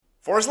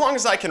For as long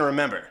as I can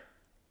remember,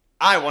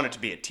 I wanted to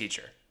be a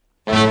teacher.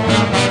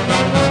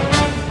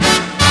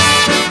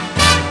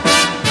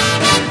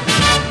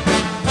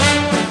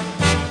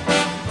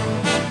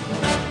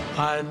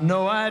 I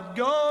know I'd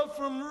go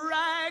from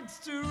rags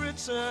to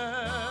riches.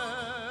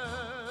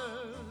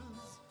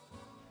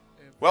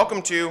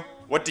 Welcome to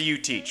What Do You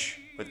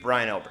Teach with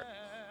Brian Elberg.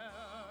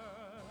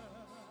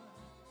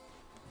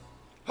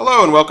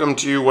 Hello and welcome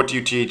to What Do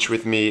You Teach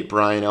with me,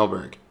 Brian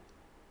Elberg.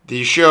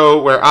 The show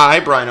where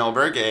I, Brian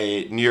Elberg,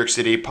 a New York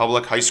City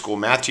public high school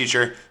math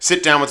teacher,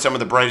 sit down with some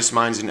of the brightest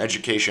minds in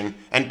education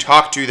and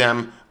talk to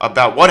them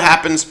about what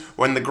happens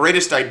when the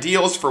greatest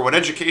ideals for what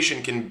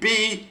education can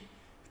be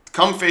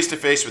come face to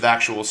face with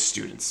actual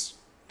students.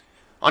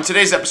 On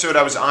today's episode,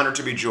 I was honored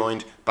to be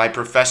joined by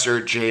Professor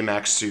Jay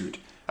Maksud,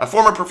 a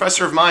former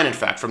professor of mine, in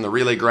fact, from the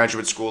Relay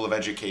Graduate School of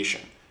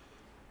Education.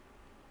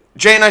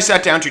 Jay and I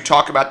sat down to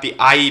talk about the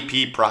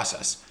IEP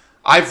process.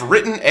 I've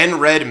written and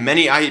read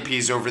many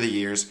IEPs over the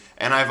years,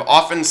 and I've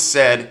often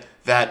said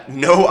that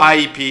no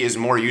IEP is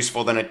more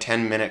useful than a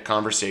 10-minute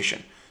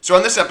conversation. So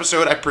on this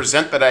episode, I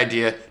present that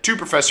idea to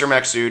Professor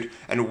Maksud,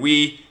 and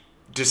we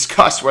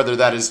discuss whether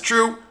that is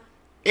true,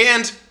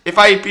 and if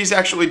IEPs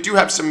actually do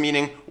have some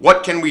meaning,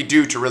 what can we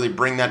do to really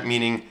bring that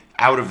meaning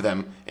out of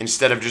them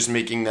instead of just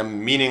making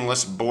them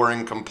meaningless,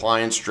 boring,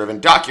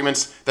 compliance-driven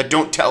documents that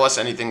don't tell us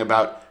anything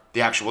about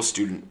the actual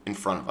student in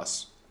front of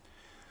us.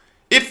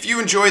 If you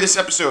enjoy this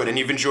episode and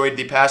you've enjoyed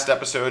the past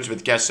episodes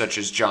with guests such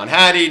as John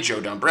Hattie,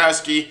 Joe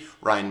Dombrowski,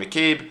 Ryan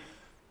McCabe,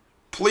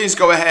 please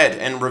go ahead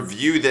and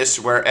review this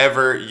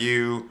wherever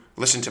you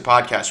listen to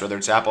podcasts, whether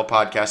it's Apple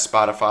Podcasts,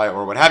 Spotify,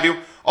 or what have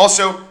you.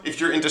 Also, if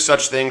you're into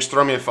such things,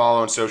 throw me a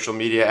follow on social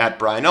media at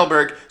Brian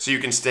Elberg so you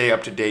can stay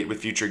up to date with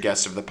future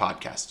guests of the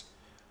podcast.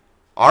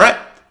 All right.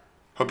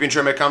 Hope you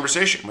enjoy my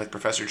conversation with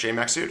Professor Jay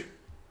Maksud.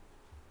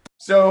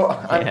 So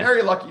I'm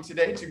very lucky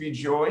today to be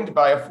joined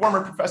by a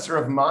former professor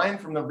of mine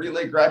from the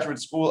Relay Graduate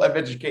School of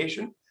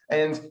Education,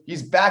 and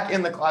he's back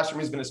in the classroom.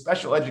 He's been a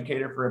special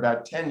educator for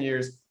about 10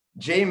 years.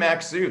 Jay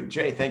Maksud.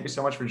 Jay, thank you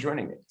so much for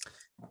joining me.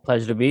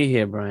 Pleasure to be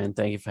here, Brian.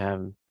 Thank you for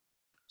having me.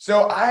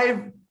 So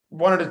I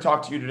wanted to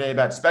talk to you today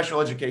about special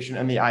education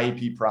and the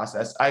IEP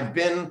process. I've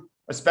been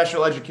a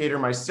special educator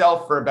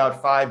myself for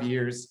about 5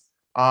 years,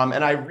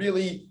 and I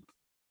really,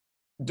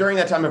 during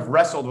that time, have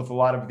wrestled with a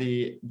lot of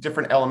the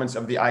different elements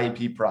of the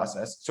IEP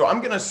process. So I'm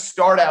going to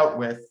start out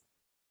with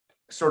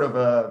sort of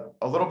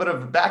a little bit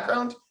of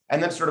background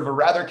and then sort of a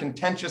rather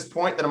contentious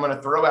point that I'm going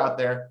to throw out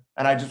there.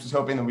 And I just was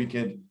hoping that we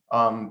could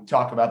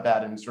talk about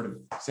that and sort of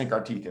sink our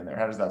teeth in there.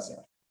 How does that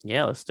sound?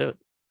 Yeah, let's do it.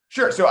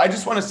 Sure. So I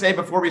just want to say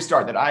before we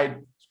start that I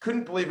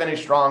couldn't believe any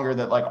stronger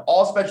that like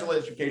all special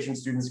education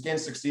students can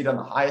succeed on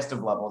the highest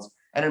of levels.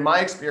 And in my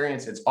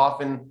experience, it's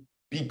often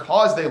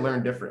because they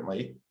learn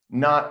differently,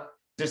 not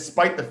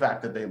despite the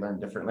fact that they learn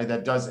differently,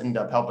 that does end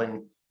up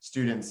helping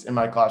students in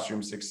my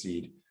classroom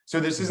succeed. So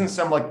this isn't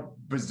some like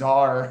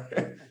bizarre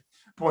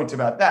point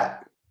about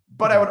that.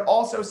 But I would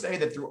also say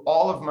that through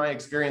all of my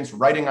experience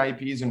writing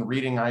IEPs and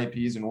reading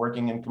IEPs and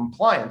working in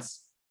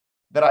compliance,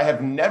 that I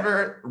have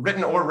never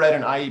written or read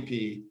an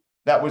IEP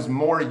that was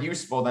more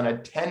useful than a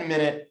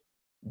 10-minute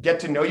get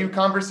to know you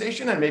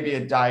conversation and maybe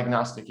a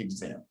diagnostic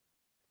exam.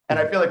 And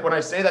I feel like when I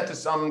say that to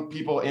some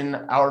people in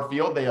our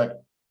field, they like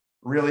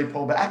really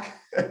pull back.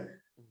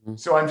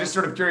 So I'm just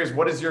sort of curious,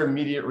 what is your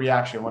immediate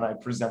reaction when I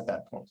present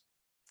that point?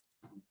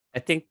 I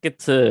think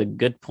it's a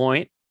good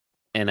point,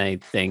 and I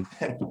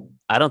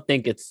don't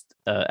think it's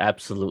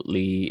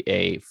absolutely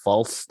a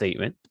false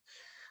statement.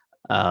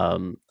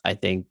 I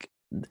think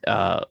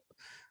I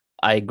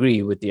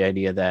agree with the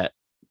idea that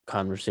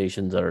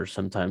conversations are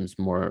sometimes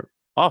more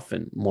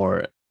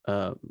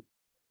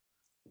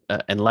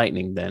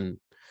enlightening than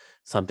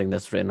something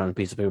that's written on a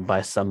piece of paper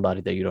by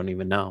somebody that you don't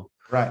even know.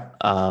 Right.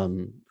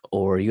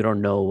 Or you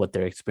don't know what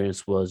their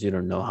experience was. You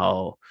don't know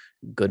how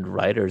good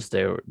writers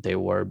they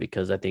were,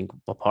 because I think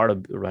a part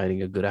of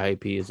writing a good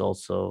IEP is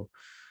also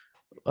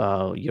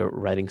your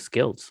writing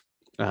skills.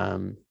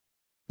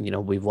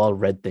 We've all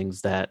read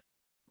things that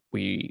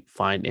we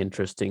find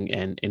interesting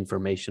and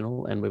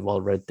informational, and we've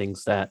all read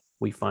things that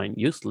we find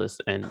useless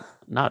and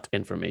not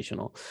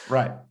informational.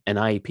 Right. An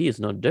IEP is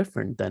no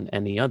different than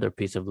any other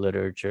piece of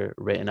literature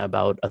written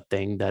about a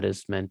thing that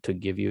is meant to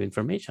give you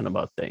information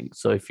about things.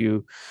 So if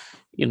you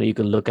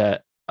can look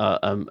at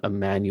a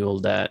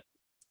manual that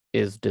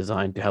is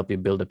designed to help you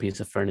build a piece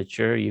of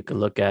furniture. You can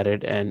look at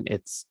it and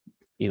it's,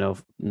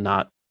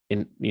 not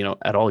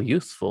at all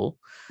useful.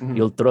 Mm-hmm.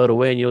 You'll throw it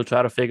away and you'll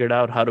try to figure it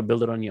out how to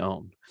build it on your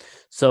own.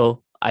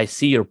 So I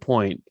see your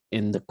point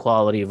in the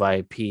quality of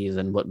IEPs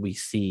and what we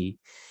see.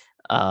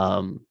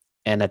 And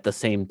at the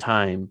same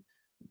time,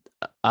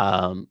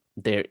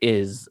 there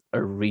is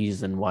a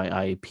reason why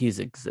IEPs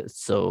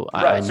exist. So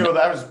right.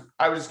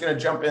 I was going to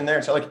jump in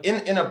there. So like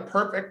in a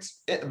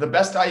the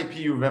best IEP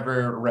you've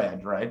ever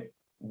read, right?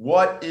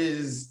 What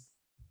is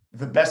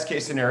the best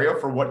case scenario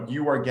for what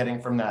you are getting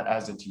from that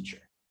as a teacher?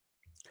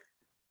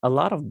 A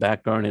lot of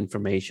background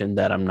information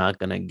that I'm not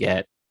going to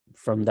get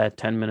from that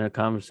 10-minute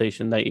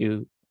conversation that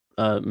you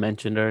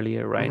mentioned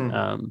earlier, right?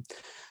 Mm-hmm.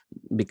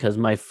 because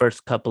my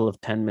first couple of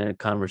 10-minute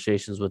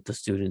conversations with the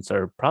students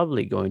are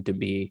probably going to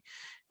be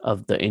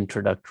of the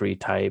introductory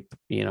type.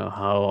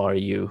 How are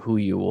you, who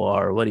you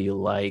are, what do you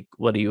like,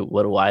 what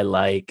do I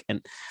like?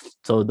 And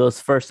so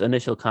those first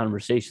initial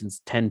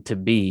conversations tend to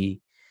be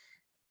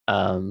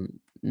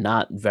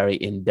not very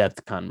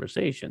in-depth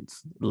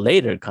conversations.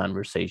 Later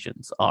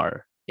conversations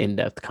are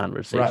in-depth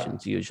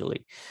conversations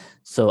usually.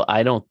 So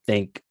I don't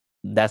think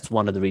that's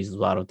one of the reasons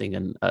why I don't think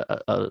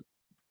a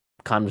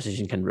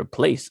conversation can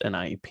replace an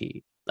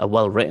IEP, a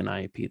well-written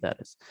IEP, that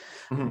is.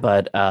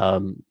 But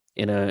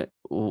in a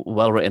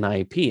well-written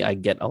IEP, I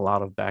get a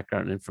lot of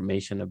background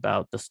information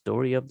about the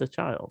story of the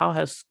child. How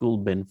has school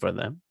been for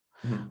them?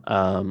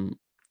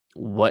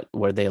 What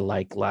were they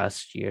like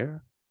last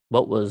year?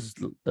 What was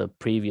the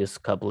previous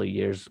couple of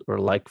years were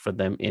like for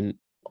them in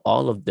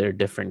all of their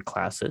different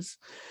classes?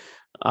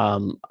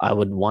 I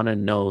would want to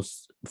know,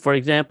 for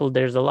example,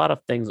 there's a lot of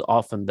things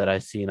often that I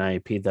see in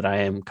IEP that I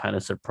am kind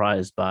of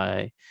surprised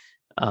by.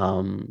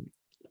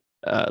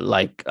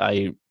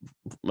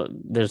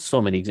 There's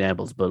so many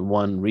examples, but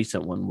one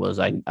recent one was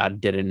I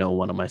didn't know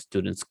one of my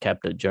students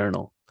kept a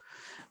journal.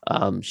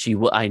 She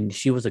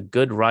was a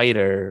good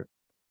writer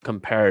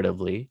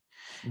comparatively,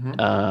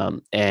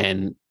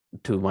 and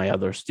to my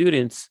other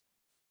students,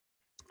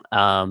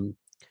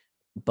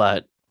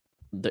 but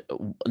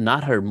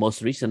not her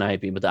most recent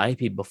IEP, but the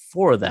IEP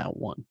before that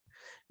one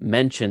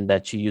mentioned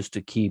that she used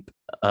to keep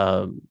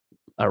a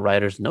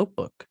writer's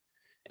notebook,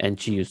 and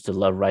she used to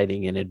love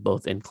writing in it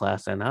both in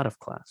class and out of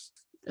class.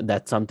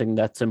 That's something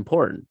that's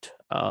important.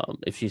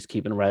 If she's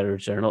keeping a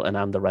writer's journal and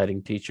I'm the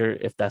writing teacher,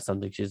 if that's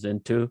something she's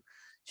into,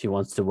 she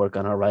wants to work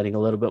on her writing a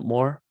little bit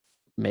more,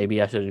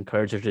 maybe I should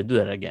encourage her to do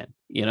that again,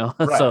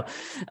 So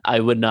I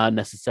would not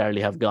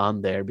necessarily have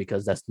gone there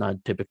because that's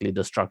not typically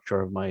the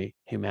structure of my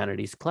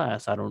humanities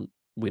class.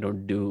 We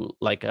don't do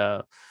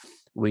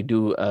we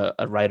do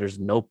a writer's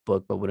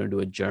notebook, but we don't do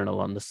a journal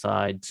on the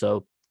side.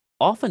 So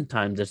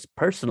oftentimes there's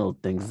personal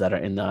things that are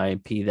in the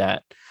IEP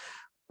that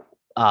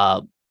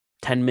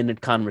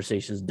 10-minute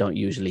conversations don't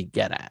usually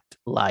get at.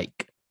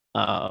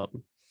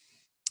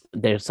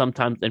 There's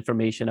sometimes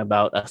information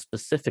about a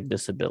specific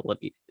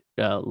disability,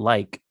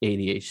 like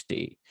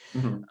ADHD,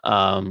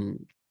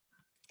 and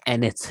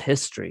its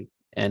history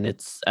and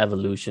its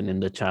evolution in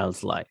the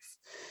child's life.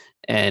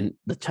 And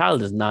the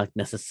child is not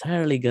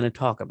necessarily going to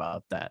talk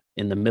about that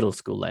in the middle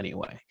school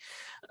anyway,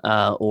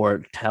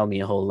 or tell me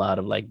a whole lot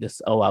of like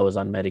this, I was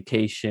on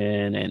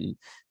medication and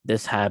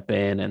this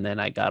happened and then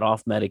I got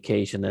off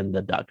medication and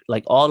the doctor,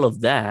 like all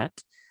of that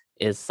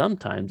is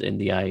sometimes in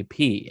the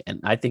IEP, and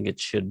I think it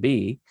should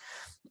be.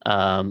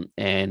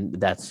 And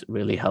that's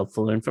really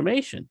helpful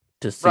information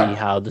to see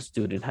how the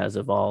student has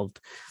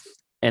evolved.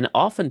 And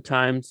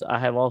oftentimes I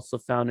have also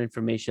found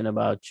information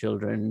about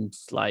children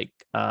who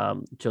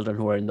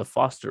are in the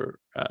foster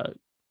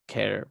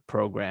care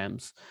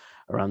programs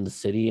around the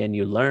city, and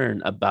you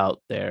learn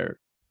about their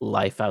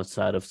life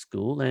outside of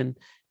school, and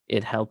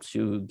it helps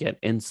you get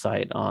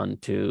insight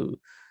onto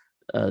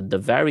the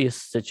various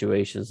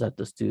situations that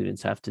the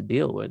students have to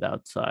deal with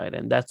outside.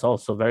 And that's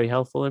also very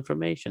helpful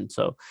information.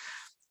 So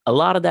a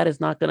lot of that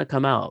is not going to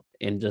come out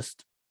in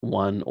just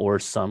one or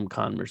some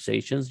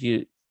conversations.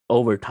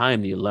 Over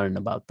time, you learn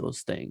about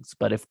those things.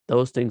 But if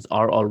those things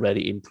are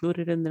already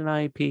included in an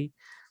IEP,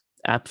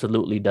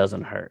 absolutely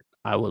doesn't hurt.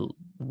 I will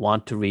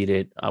want to read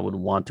it. I would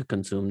want to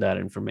consume that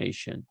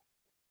information.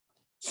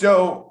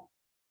 So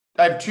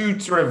I have two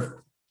sort of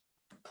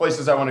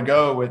places I want to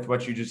go with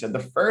what you just said. The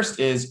first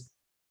is,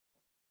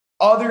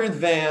 other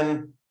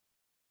than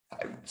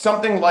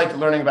something like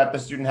learning about the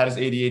student has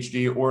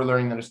ADHD or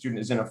learning that a student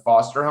is in a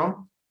foster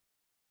home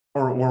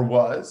or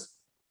was,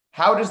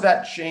 how does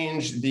that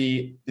change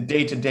the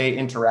day-to-day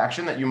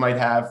interaction that you might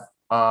have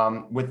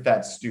with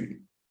that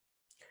student?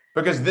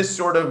 Because this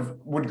sort of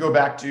would go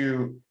back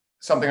to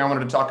something I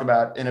wanted to talk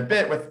about in a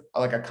bit with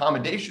like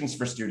accommodations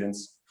for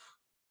students.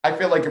 I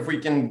feel like if we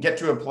can get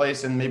to a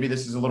place, and maybe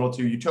this is a little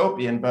too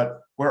utopian, but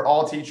where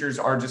all teachers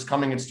are just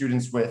coming at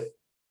students with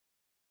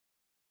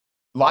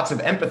lots of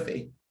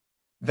empathy,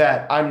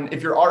 that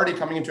if you're already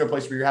coming into a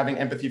place where you're having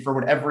empathy for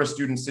whatever a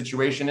student's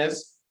situation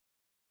is,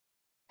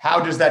 how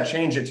does that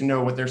change it to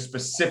know what their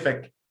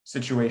specific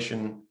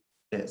situation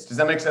is? Does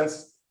that make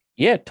sense?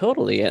 Yeah,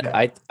 totally.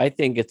 Yeah. I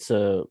think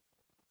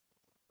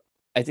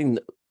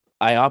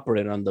I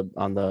operate on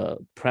the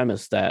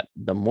premise that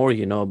the more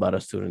you know about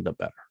a student, the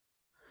better.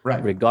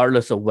 Right.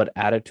 Regardless of what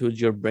attitudes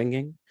you're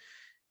bringing.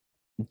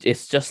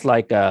 It's just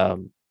like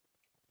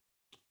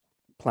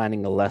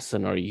planning a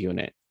lesson or a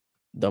unit.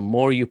 The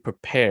more you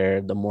prepare,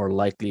 the more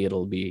likely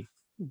it'll be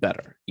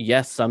better.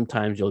 Yes,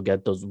 sometimes you'll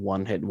get those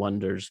one-hit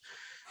wonders.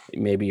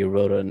 Maybe you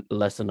wrote a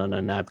lesson on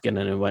a napkin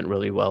and it went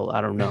really well.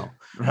 I don't know.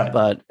 Right.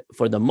 But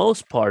for the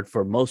most part,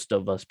 for most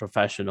of us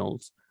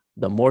professionals,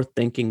 the more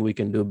thinking we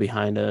can do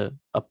behind a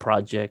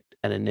project,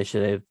 an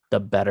initiative, the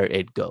better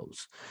it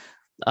goes.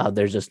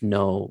 There's just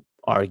no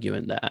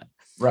arguing that.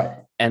 Right.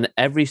 And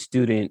every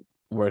student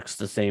works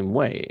the same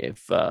way.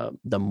 If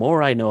the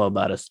more I know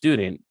about a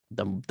student,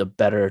 the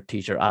better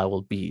teacher I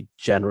will be,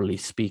 generally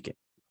speaking.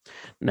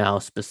 Now,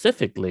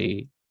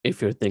 specifically,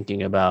 if you're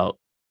thinking about,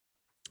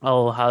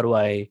 oh, how do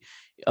I,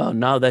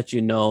 now that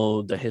you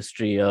know the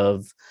history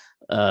of,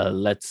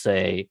 let's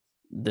say,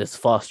 this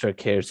foster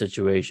care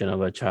situation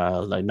of a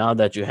child, like now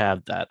that you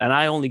have that, and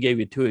I only gave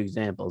you 2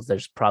 examples,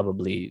 there's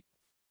probably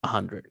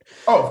 100.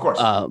 Oh, of course.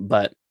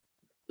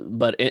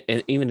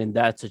 Even in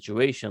that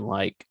situation,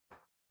 like,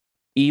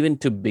 even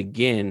to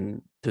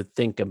begin to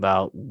think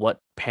about what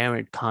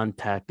parent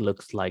contact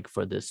looks like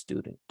for this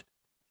student.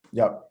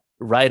 Yep.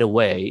 Right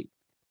away,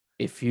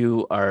 if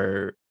you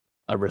are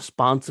a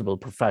responsible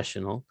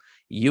professional,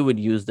 you would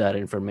use that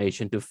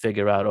information to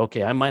figure out,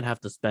 okay, I might have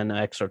to spend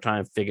extra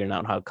time figuring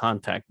out how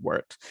contact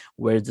works.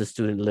 Where's the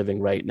student living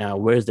right now?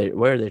 Where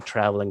are they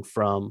traveling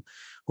from?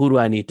 Who do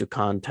I need to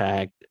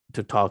contact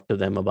to talk to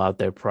them about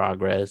their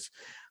progress?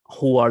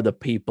 Who are the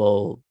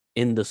people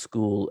in the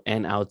school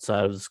and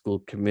outside of the school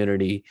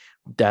community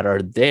that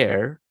are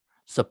there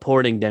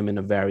supporting them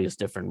in various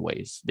different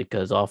ways?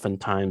 Because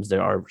oftentimes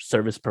there are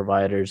service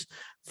providers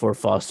for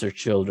foster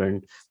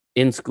children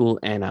in school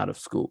and out of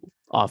school,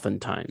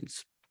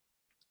 oftentimes.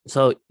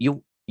 So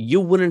you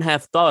wouldn't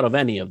have thought of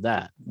any of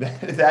that.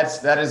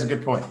 That is a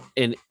good point.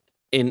 In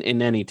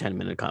any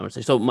 10-minute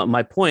conversation. So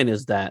my point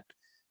is that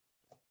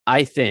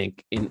I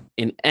think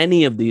in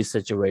any of these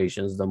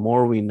situations, the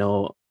more we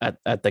know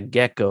at the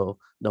get-go,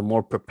 the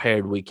more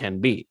prepared we can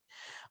be.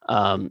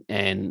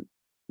 And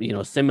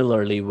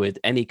similarly with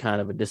any kind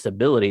of a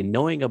disability,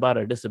 knowing about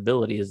a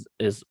disability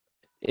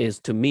is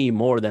to me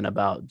more than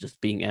about just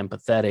being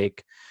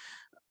empathetic.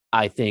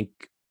 I think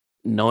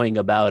knowing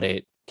about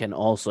it can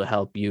also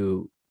help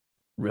you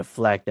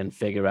reflect and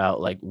figure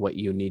out like what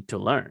you need to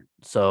learn.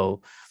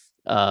 So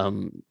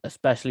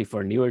especially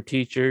for newer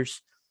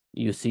teachers,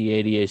 you see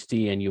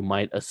ADHD and you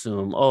might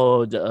assume,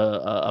 oh,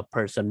 a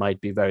person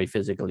might be very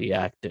physically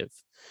active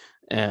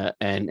and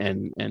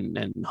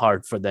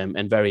hard for them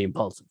and very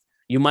impulsive.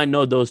 You might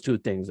know those 2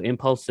 things,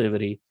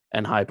 impulsivity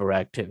and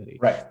hyperactivity.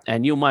 Right.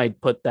 And you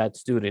might put that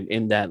student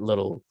in that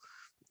little,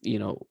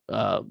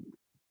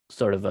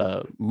 sort of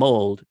a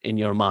mold in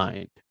your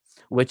mind,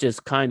 which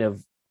is kind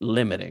of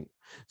limiting.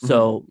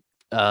 So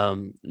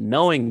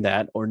knowing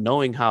that, or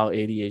knowing how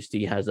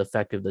ADHD has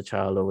affected the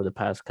child over the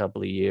past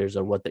couple of years,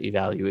 or what the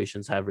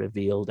evaluations have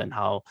revealed and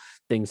how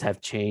things have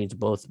changed,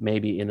 both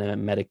maybe in a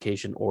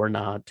medication or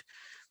not,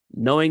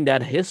 knowing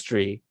that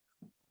history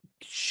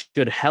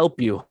should help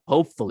you,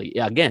 hopefully.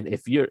 Again,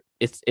 if you're,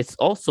 it's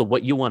also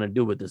what you want to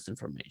do with this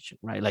information,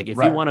 right? Like if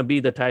you want to be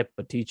the type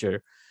of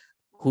teacher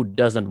who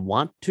doesn't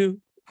want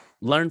to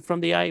learn from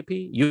the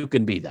IEP, you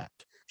can be that,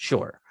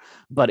 sure.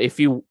 But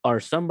if you are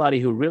somebody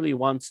who really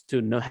wants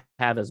to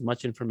have as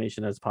much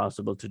information as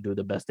possible to do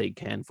the best they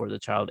can for the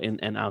child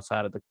in and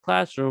outside of the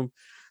classroom,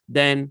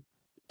 then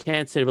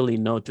can't say really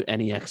no to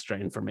any extra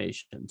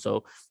information.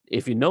 So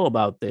if you know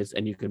about this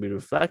and you can be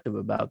reflective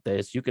about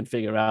this, you can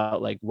figure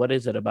out like, what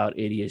is it about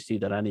ADHD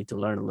that I need to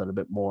learn a little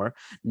bit more?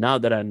 Now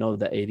that I know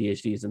that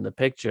ADHD is in the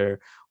picture,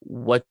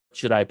 what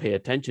should I pay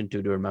attention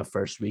to during my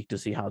first week to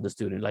see how the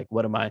student, like,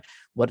 what am I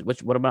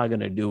going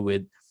to do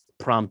with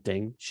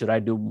prompting? Should I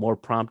do more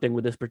prompting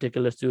with this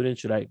particular student?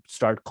 Should I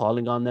start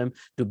calling on them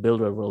to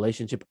build a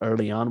relationship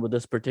early on with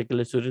this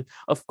particular student?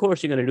 Of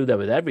course, you're going to do that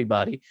with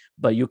everybody,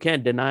 but you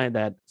can't deny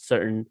that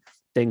certain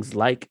things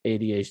like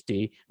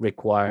ADHD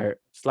require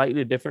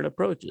slightly different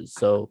approaches.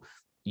 So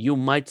you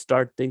might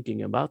start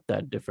thinking about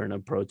that different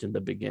approach in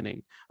the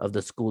beginning of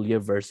the school year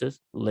versus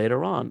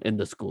later on in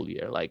the school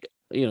year. Like,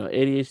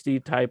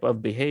 ADHD type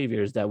of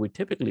behaviors that we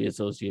typically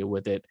associate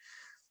with it,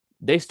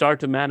 they start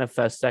to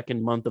manifest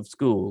second month of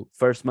school.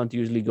 First month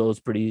usually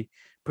goes pretty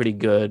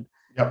good.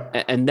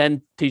 Yep. And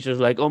then teachers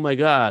like, oh my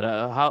God,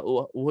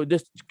 how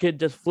this kid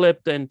just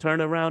flipped and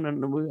turned around,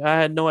 and I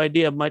had no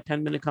idea. My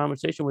 10-minute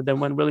conversation with them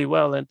went really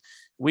well, and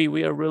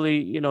we are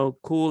really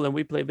cool, and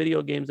we play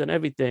video games and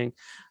everything.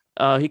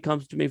 He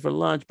comes to me for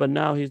lunch, but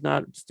now he's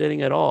not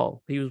sitting at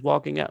all. He was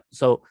walking out.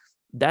 So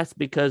that's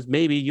because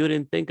maybe you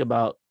didn't think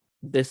about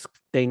this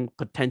thing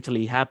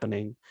potentially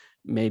happening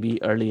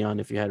maybe early on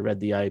if you had read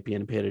the IEP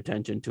and paid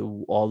attention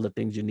to all the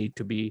things you need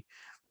to be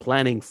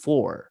planning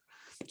for.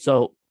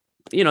 So,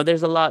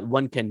 there's a lot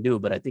one can do,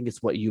 but I think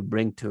it's what you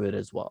bring to it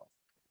as well.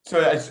 So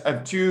I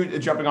have 2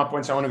 jumping off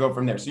points I want to go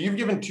from there. So you've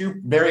given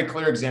 2 very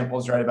clear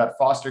examples, right, about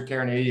foster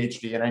care and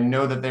ADHD. And I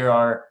know that there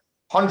are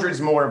hundreds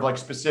more of like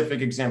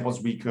specific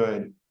examples we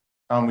could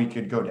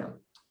go down.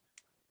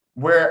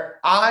 Where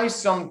I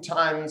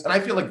sometimes, and I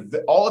feel like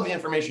all of the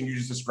information you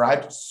just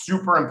described,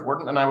 super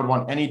important. And I would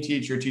want any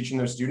teacher teaching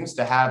those students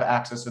to have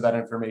access to that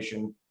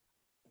information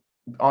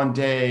on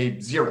day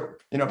 0,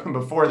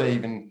 before they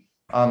even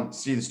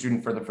see the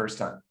student for the first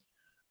time.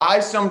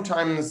 I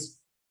sometimes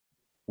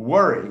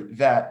worry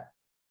that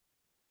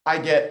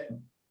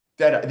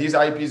these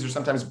IEPs are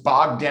sometimes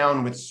bogged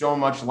down with so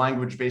much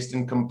language based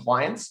in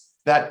compliance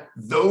that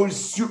those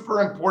super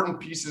important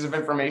pieces of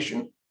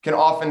information can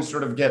often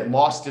sort of get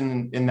lost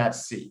in that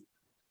sea,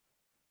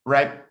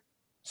 right?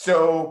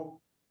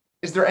 So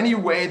is there any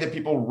way that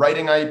people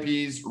writing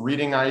IEPs,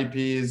 reading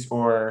IEPs,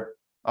 or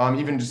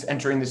even just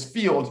entering this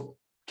field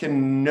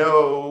can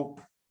know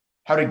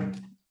to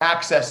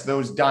access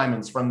those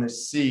diamonds from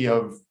this sea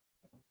of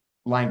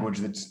language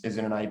that is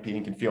in an IEP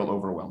and can feel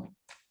overwhelming.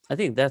 I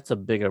think that's a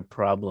bigger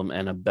problem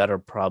and a better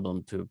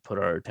problem to put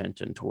our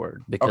attention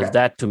toward, because Okay.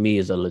 that to me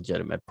is a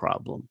legitimate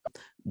problem.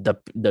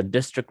 The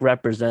district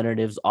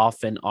representatives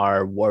often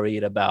are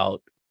worried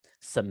about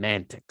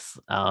semantics.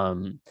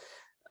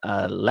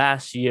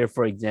 Last year,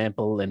 for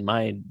example, in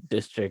my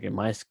district, in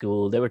my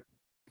school, they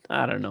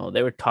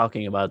were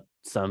talking about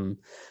some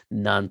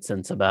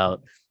nonsense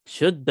about,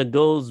 should the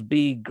goals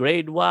be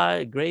grade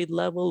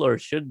level, or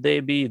should they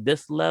be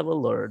this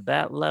level or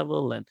that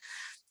level?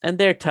 And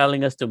they're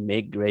telling us to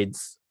make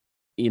grades,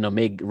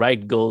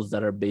 write goals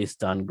that are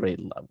based on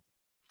grade level.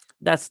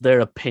 That's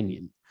their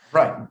opinion.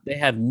 Right. They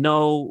have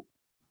no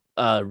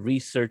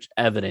research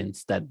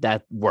evidence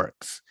that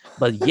works,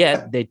 but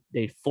yet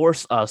they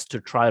force us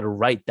to try to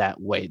write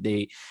that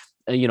way.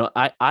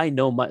 I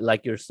know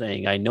like you're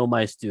saying, I know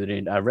my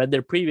student, I read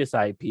their previous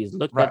IEPs,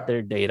 looked Right. at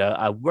their data,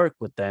 I work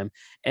with them,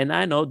 and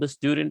I know the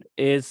student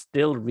is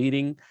still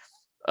reading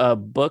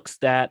books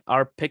that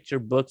are picture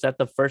books at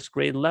the first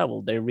grade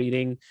level. They're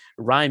reading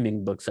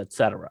rhyming books,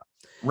 etc.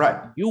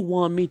 Right. You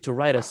want me to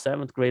write a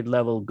 7th grade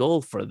level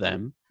goal for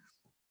them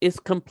is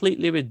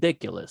completely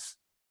ridiculous.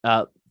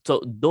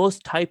 So those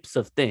types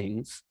of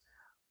things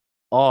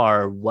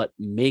are what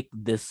make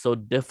this so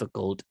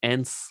difficult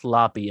and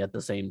sloppy at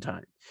the same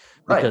time.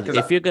 Because Right,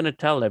 if you're going to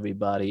tell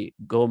everybody,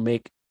 go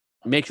make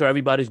sure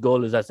everybody's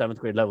goal is at 7th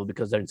grade level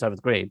because they're in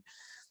 7th grade,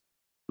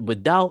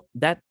 without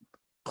that,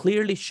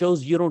 clearly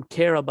shows you don't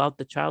care about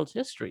the child's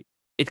history.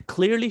 It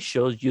clearly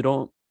shows you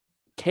don't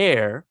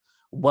care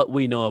what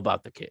we know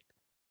about the kid.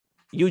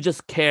 You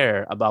just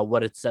care about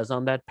what it says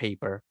on that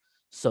paper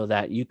so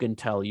that you can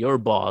tell your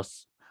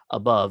boss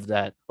above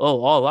that,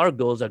 oh, all our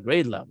goals are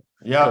grade level.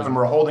 Yeah, and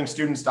we're holding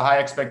students to high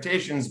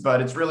expectations,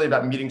 but it's really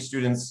about meeting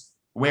students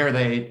where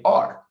they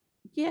are.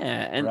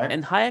 Yeah, Right?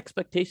 and high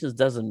expectations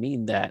doesn't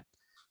mean that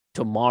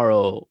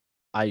tomorrow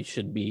I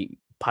should be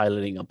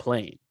piloting a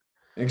plane.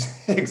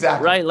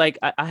 Exactly. Right? Like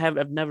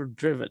I've never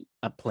driven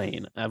a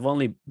plane. I've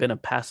only been a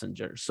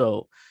passenger.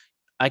 So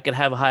I could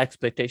have a high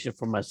expectation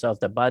for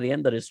myself that by the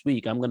end of this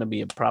week, I'm going to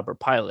be a proper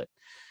pilot.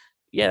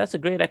 Yeah, that's a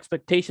great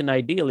expectation.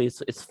 Ideally,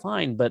 it's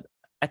fine, but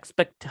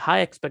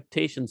high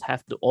expectations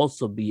have to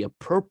also be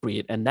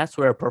appropriate, and that's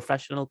where a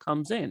professional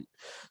comes in.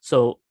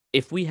 So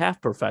if we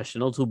have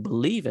professionals who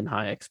believe in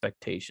high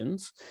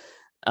expectations,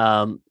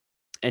 and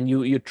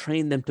you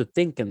train them to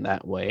think in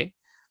that way,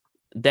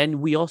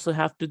 then we also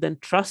have to then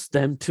trust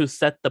them to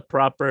set the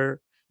proper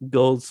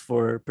goals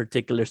for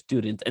particular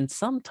students. And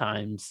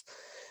sometimes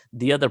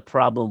the other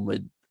problem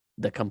with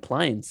the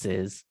compliance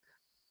is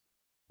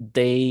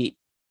they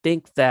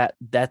think that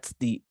that's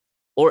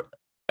or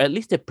at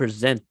least they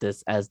present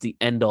this as the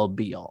end all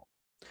be all.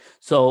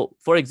 So,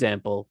 for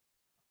example,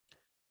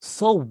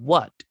 so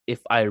what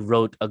if I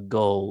wrote a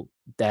goal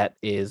that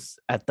is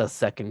at the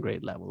 2nd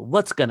grade level?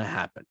 What's going to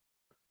happen?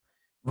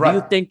 Right. Do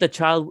you think the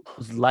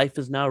child's life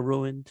is now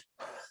ruined?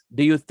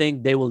 Do you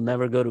think they will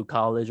never go to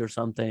college or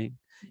something?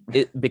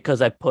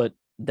 Because I put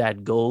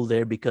that goal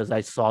there because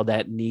I saw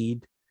that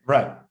need?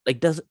 Right. Like,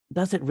 does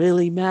it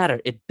really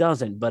matter? It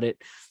doesn't. But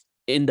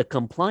in the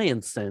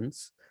compliance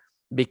sense,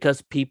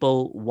 because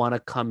people want to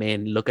come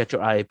in, look at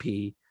your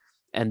IEP,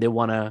 and they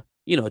want to,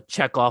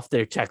 check off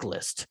their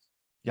checklist.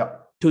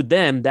 Yep. To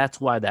them, that's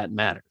why that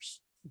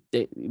matters.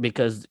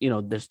 Because,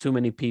 there's too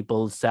many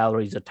people's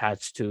salaries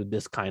attached to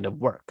this kind of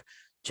work,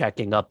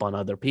 checking up on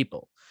other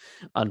people,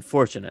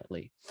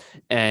 unfortunately.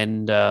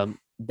 And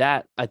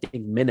that, I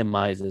think,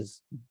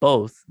 minimizes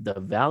both the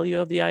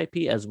value of the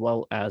IEP as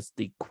well as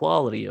the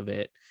quality of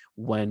it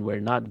when we're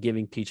not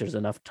giving teachers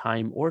enough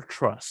time or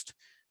trust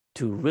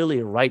to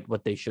really write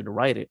what they should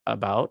write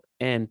about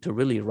and to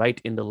really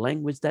write in the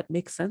language that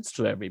makes sense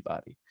to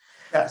everybody.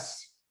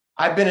 Yes.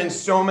 I've been in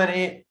so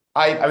many,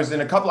 I was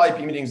in a couple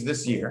IEP meetings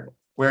this year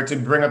where, to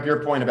bring up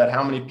your point about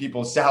how many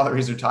people's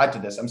salaries are tied to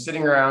this, I'm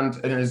sitting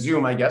around in a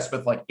Zoom, I guess,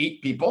 with like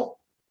 8 people.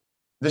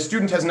 The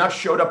student has not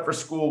showed up for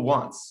school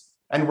once.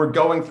 And we're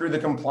going through the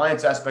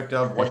compliance aspect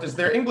of, what does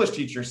their English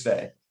teacher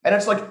say? And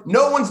it's like,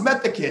 no one's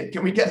met the kid.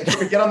 Can we get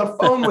on the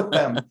phone with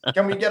them?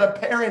 Can we get a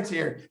parent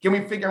here?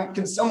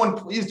 Can someone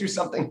please do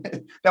something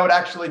that would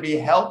actually be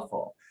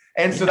helpful?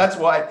 And so that's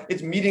why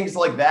it's meetings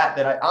like that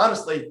I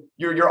honestly,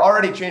 you're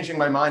already changing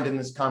my mind in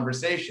this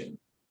conversation.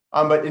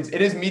 But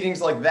it is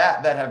meetings like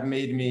that have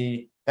made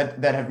me a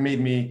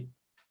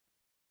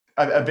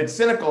bit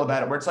cynical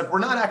about it, where it's like, we're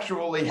not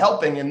actually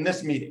helping in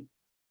this meeting,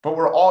 but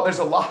there's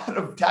a lot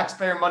of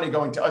taxpayer money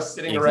going to us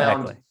sitting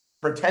around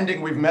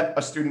pretending we've met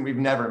a student we've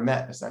never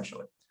met,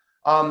 essentially.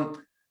 And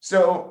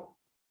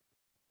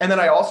then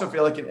I also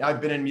feel like I've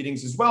been in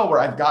meetings as well where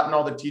I've gotten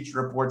all the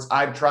teacher reports.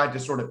 I've tried to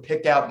sort of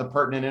pick out the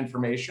pertinent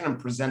information and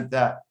present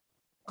that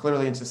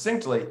clearly and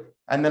succinctly.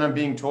 And then I'm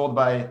being told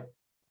by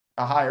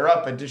a higher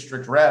up, a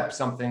district rep,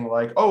 something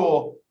like, oh,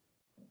 well,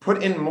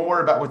 put in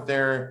more about what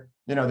their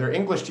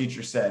English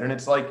teacher said. And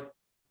it's like,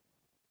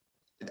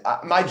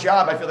 my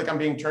job, I feel like I'm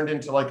being turned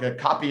into like a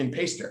copy and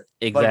paster.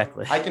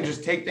 Exactly. Like, I can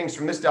just take things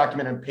from this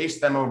document and paste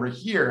them over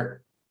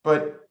here.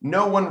 but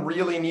no one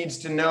really needs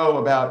to know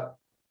about,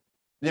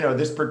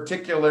 this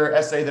particular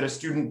essay that a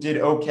student did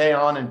okay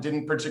on and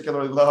didn't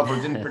particularly love or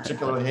didn't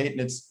particularly hate.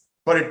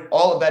 And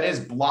all of that is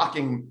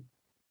blocking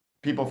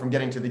people from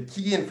getting to the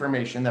key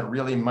information that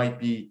really might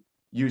be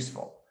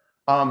useful.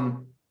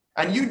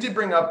 And you did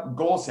bring up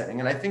goal setting,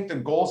 and I think the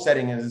goal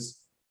setting is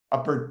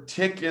a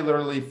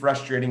particularly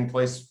frustrating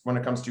place when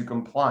it comes to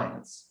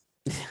compliance,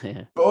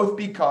 both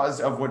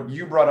because of what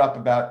you brought up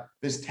about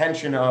this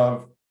tension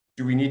of,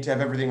 do we need to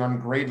have everything on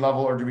grade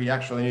level, or do we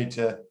actually need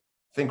to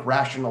think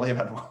rationally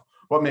about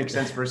what makes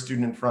sense for a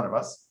student in front of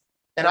us?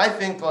 And I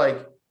think,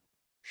 like,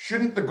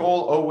 shouldn't the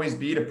goal always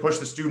be to push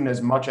the student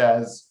as much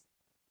as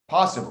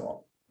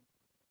possible?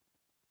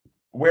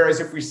 Whereas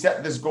if we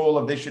set this goal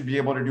of they should be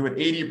able to do it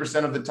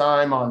 80% of the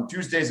time on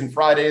Tuesdays and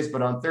Fridays,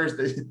 but on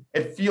Thursdays,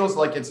 it feels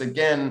like it's,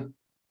 again,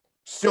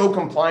 so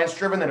compliance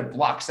driven that it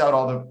blocks out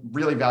all the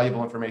really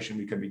valuable information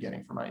we could be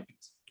getting from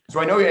IEPs. So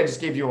I know I just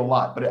gave you a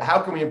lot, but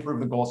how can we improve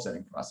the goal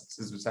setting process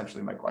is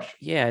essentially my question.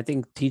 Yeah, I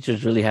think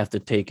teachers really have to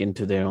take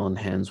into their own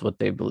hands what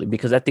they believe,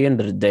 because at the end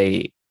of the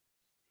day,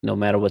 no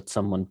matter what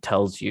someone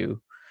tells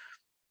you,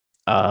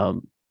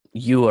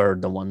 you are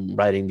the one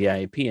writing the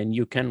IEP, and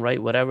you can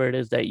write whatever it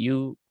is that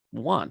you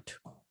want,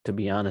 to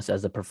be honest,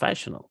 as a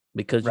professional,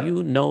 because Right.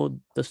 you know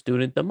the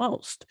student the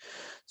most.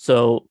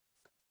 So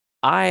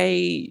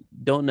I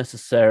don't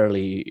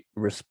necessarily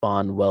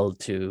respond well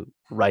to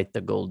write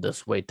the goal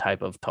this way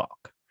type of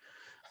talk.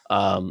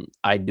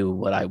 I do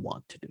what I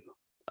want to do,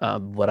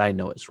 what I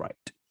know is right.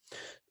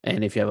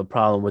 And if you have a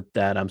problem with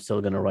that, I'm still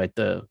going to write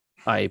the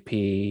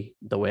IEP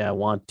the way I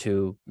want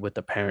to, with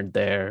the parent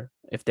there.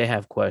 If they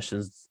have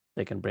questions,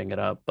 they can bring it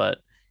up. But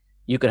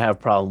you could have a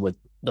problem with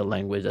the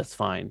language, that's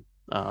fine.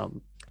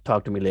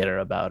 Talk to me later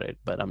about it,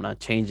 but I'm not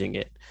changing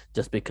it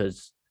just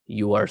because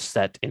you are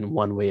set in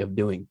one way of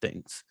doing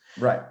things.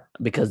 Right.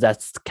 Because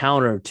that's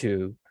counter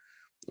to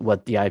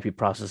what the IEP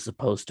process is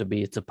supposed to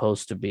be. It's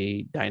supposed to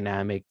be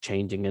dynamic,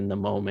 changing in the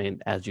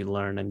moment as you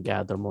learn and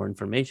gather more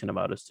information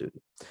about a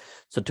student.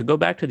 So to go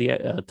back to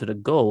the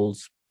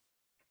goals,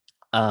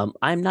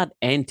 I'm not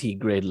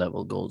anti-grade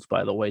level goals,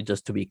 by the way,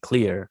 just to be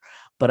clear,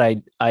 but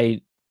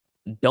I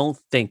don't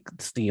think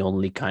it's the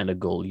only kind of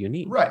goal you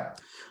need. Right.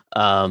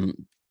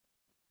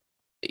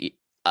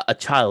 A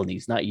child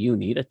needs, not you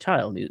need, a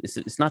child needs.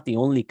 It's not the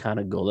only kind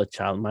of goal a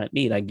child might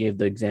need. I gave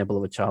the example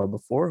of a child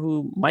before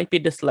who might be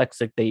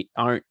dyslexic. They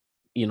aren't,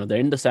 they're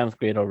in the 7th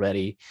grade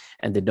already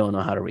and they don't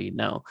know how to read.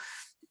 Now,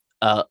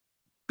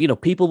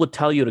 people would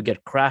tell you to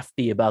get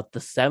crafty about the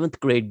 7th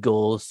grade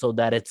goals so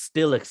that it's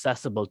still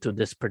accessible to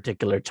this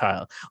particular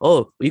child.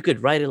 Oh, you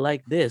could write it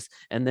like this,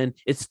 and then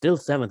it's still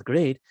 7th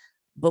grade.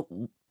 But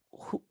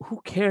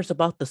who cares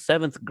about the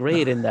 7th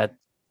grade in that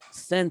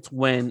sense,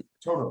 when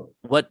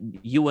what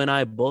you and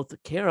I both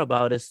care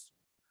about is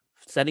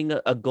setting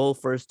a goal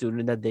for a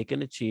student that they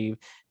can achieve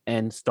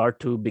and start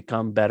to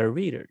become better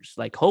readers?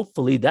 Like,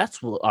 hopefully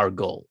that's our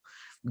goal.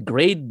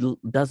 Grade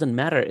doesn't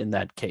matter in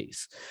that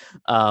case.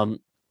 And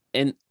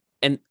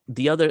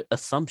the other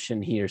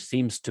assumption here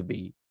seems to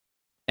be,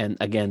 and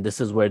again, this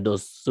is where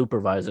those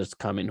supervisors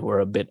come in who are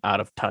a bit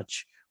out of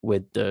touch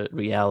with the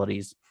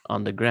realities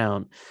on the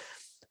ground.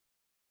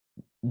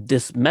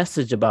 This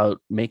message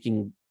about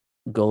making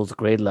goals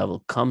grade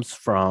level comes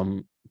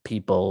from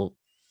people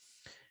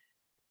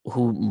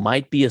who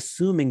might be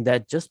assuming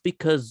that just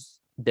because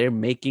they're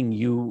making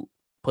you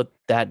put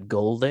that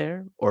goal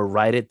there or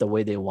write it the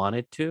way they want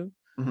it to,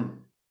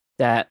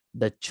 that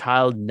the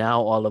child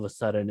now all of a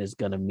sudden is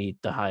going to meet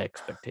the high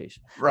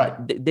expectation. Right.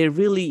 They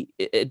really,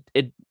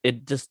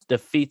 it just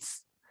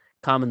defeats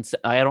common sense.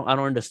 I don't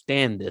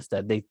understand this,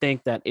 that they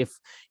think that if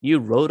you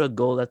wrote a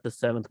goal at the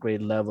 7th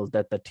grade level,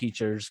 that the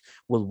teachers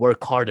will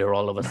work harder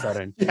all of a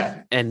sudden.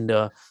 Yeah. And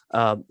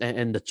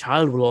the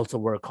child will also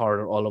work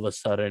harder all of a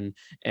sudden,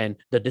 and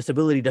the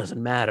disability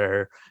doesn't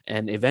matter,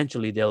 and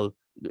eventually they'll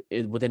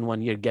within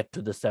 1 year get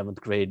to the 7th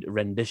grade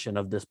rendition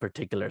of this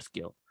particular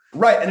skill.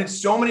 Right. And it's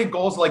so many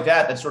goals like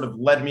that sort of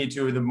led me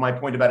to my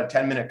point about a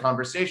 10-minute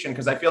conversation,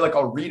 because I feel like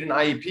I'll read an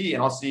IEP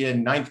and I'll see a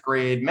 9th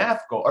grade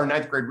math goal or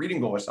 9th grade reading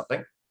goal or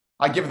something.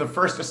 I give the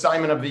first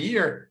assignment of the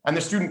year and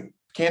the student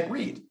can't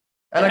read.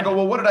 And I go,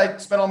 well, what did I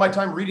spend all my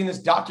time reading this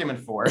document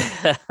for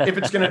if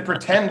it's going to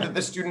pretend that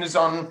this student is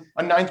on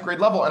a 9th grade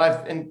level?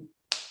 And in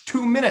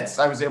 2 minutes,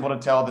 I was able to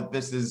tell that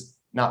this is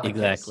not the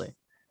exactly case.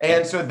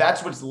 And so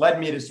that's what's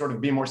led me to sort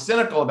of be more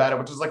cynical about it,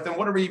 which is like, then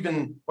what are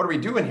we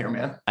doing here,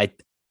 man?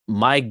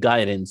 My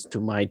guidance to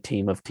my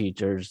team of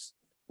teachers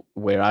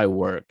where I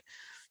work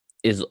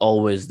is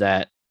always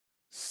that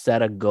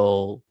set a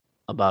goal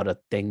about a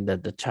thing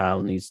that the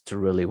child needs to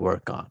really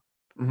work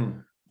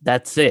on.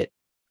 That's it.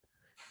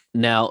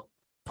 Now,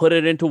 put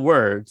it into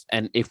words.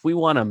 And if we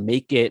want to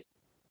make it,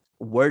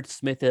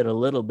 wordsmith it a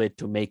little bit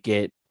to make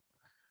it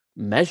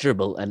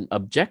measurable and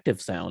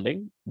objective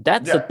sounding,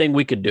 that's the thing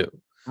we could do.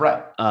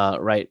 Right.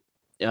 Right.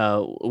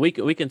 We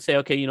can say,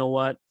 okay, you know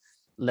what?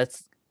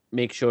 Let's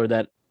make sure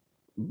that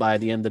by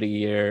the end of the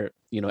year,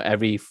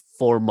 every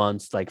 4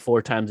 months, like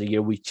 4 times a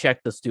year, we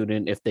check the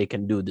student if they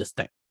can do this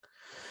thing.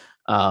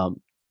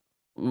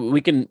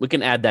 we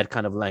can add that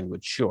kind of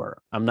language.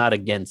 Sure, I'm not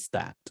against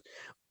that,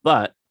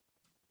 but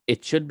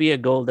it should be a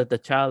goal that the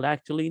child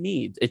actually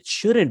needs. It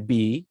shouldn't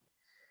be,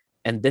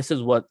 and this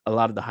is what a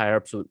lot of the higher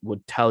ups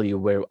would tell you,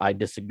 where I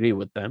disagree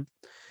with them.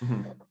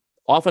 Mhm.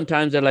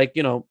 Oftentimes they're like,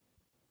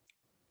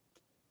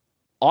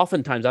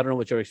 oftentimes, I don't know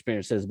what your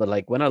experience is, but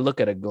like when I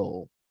look at a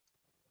goal,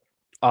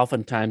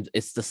 oftentimes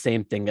it's the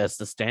same thing as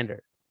the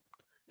standard.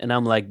 And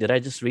I'm like, did I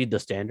just read the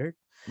standard?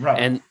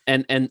 Right.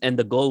 And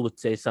the goal would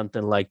say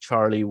something like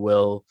Charlie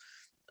will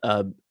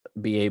uh,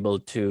 be able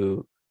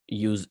to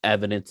use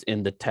evidence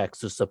in the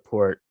text to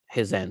support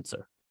his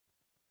answer.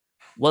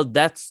 Well,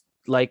 that's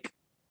like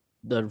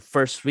the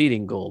first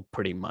reading goal,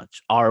 pretty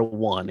much.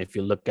 R1, if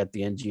you look at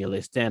the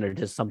NGLA standard,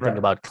 is something Right.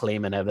 about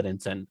claim and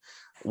evidence and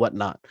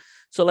whatnot.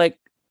 So like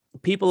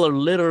people are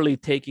literally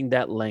taking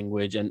that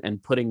language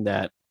and putting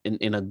that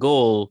in a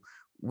goal,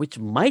 which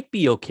might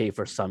be okay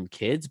for some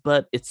kids,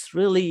 but it's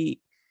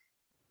really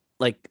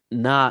like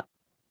not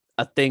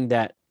a thing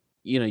that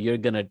you're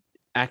gonna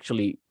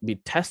actually be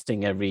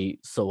testing every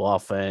so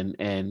often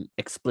and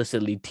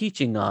explicitly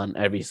teaching on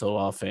every so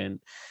often.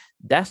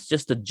 That's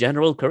just a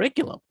general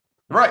curriculum.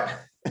 Right.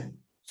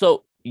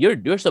 So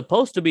you're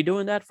supposed to be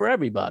doing that for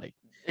everybody.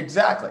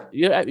 Exactly.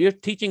 You're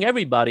teaching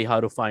everybody how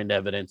to find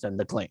evidence and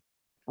the claim.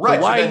 Right.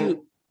 So why are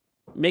you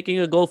making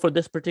a goal for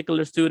this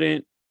particular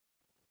student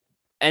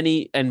and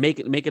make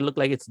it look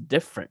like it's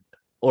different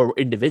or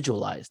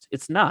individualized?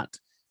 It's not.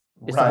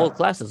 It's the whole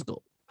class's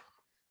goal.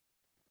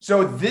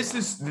 So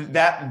this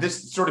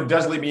sort of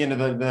does lead me into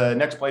the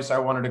next place I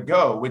wanted to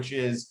go, which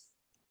is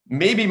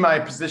maybe my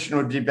position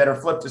would be better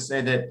flipped to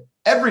say that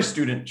every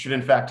student should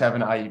in fact have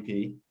an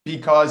IEP,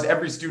 because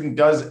every student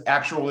does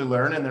actually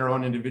learn in their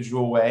own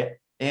individual way.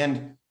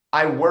 And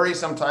I worry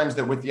sometimes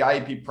that with the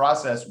IEP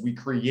process, we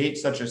create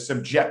such a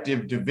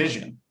subjective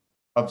division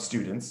of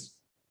students.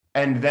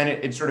 And then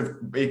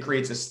it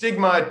creates a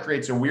stigma, it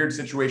creates a weird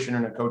situation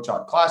in a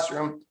co-taught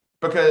classroom,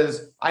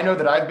 because I know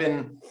that I've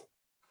been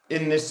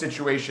in this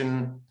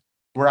situation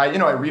where I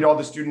read all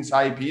the students'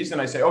 IEPs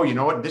and I say, oh, you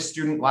know what? This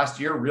student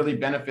last year really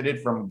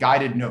benefited from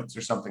guided notes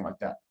or something like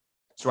that.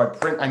 So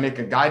I make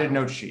a guided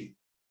note sheet.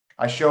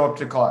 I show up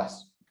to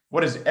class.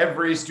 What does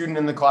every student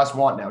in the class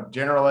want now?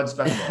 General ed,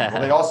 special ed.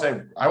 Well, they all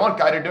say, I want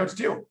guided notes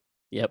too.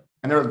 Yep.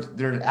 And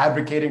they're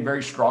advocating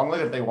very strongly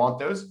that they want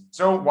those.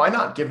 So why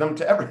not give them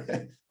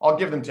to I'll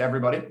give them to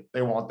everybody.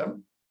 They want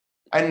them.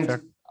 And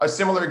sure. A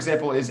similar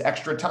example is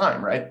extra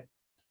time, right?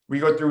 We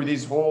go through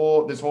this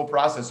whole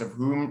process of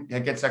whom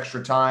gets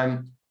extra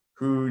time,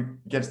 who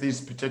gets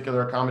these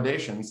particular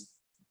accommodations.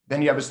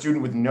 Then you have a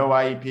student with no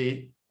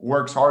IEP,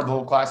 works hard the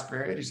whole class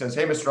period. He says,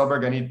 hey, Mr.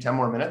 Elberg, I need 10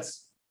 more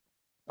minutes.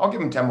 I'll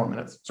give him 10 more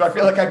minutes. So I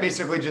feel like I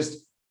basically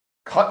just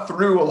cut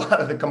through a lot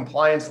of the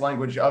compliance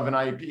language of an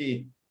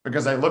IEP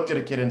because I looked at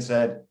a kid and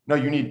said, no,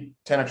 you need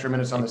 10 extra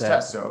minutes on this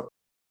test. So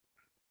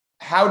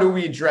how do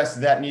we address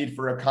that need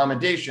for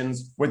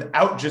accommodations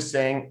without just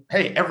saying,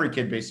 hey, every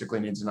kid basically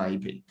needs an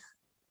IEP?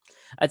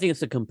 I think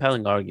it's a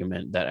compelling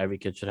argument that every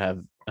kid should have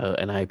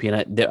an IEP.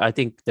 And I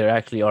think there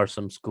actually are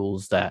some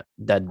schools that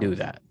do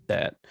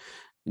that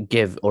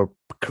give or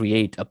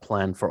create a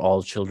plan for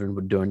all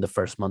children during the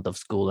first month of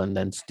school, and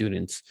then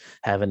students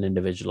have an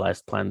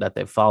individualized plan that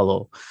they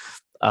follow.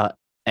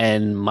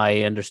 And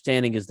my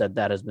understanding is that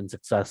has been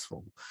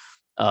successful.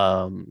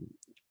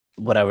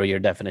 Whatever your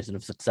definition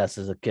of success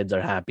is, the kids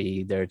are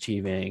happy, they're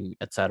achieving,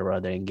 etc.,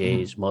 they're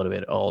engaged,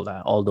 motivated,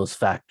 all those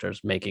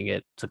factors making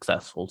it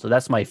successful. So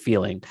that's my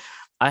feeling.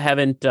 I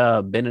haven't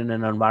been in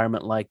an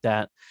environment like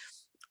that.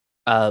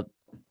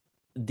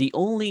 The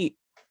only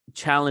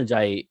challenge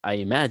I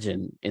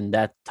imagine in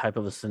that type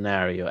of a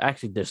scenario,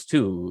 actually there's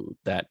two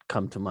that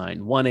come to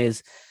mind. One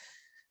is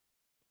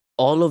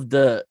all of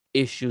the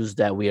issues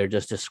that we are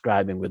just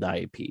describing with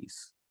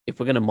IEPs. If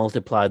we're going to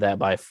multiply that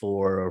by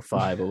 4 or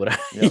 5 or whatever,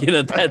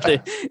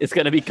 it's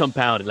going to be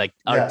compounded. Like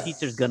our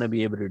teacher's going to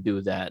be able to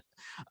do that.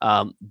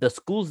 The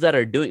schools that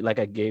are doing, like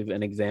I gave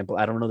an example,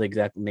 I don't know the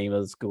exact name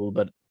of the school,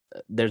 but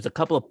there's a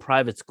couple of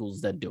private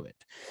schools that do it.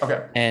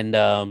 Okay.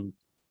 And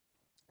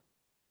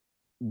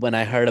when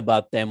I heard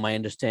about them, my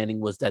understanding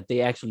was that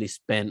they actually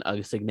spend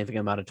a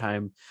significant amount of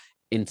time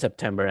in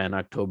September and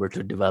October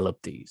to develop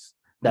these.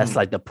 That's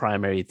like the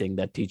primary thing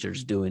that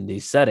teachers do in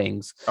these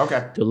settings.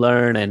 Okay. To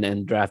learn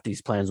and draft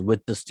these plans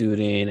with the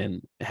student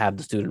and have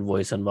the student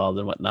voice involved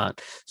and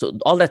whatnot. So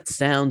all that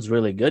sounds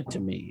really good to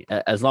me,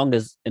 as long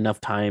as enough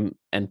time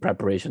and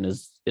preparation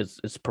is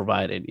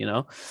provided,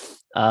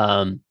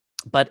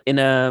 but in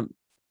a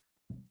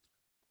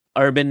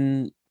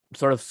urban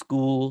sort of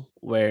school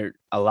where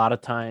a lot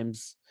of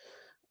times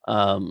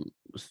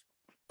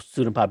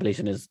student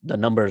population the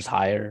number is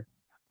higher,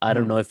 I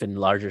don't know if in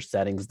larger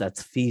settings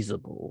that's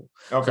feasible.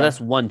 Okay. So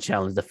that's one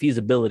challenge. The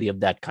feasibility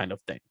of that kind of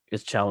thing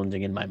is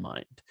challenging in my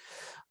mind.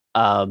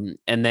 And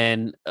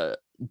then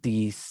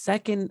the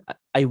second,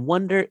 I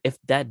wonder if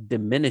that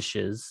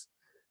diminishes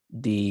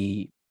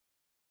the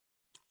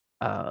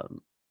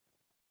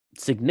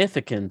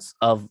significance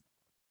of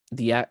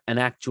an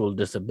actual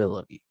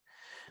disability.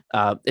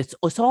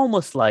 It's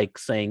almost like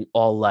saying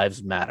all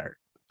lives matter.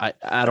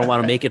 I don't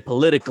want to make it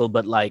political,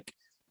 but like,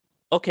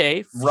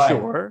 okay, Right.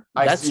 sure,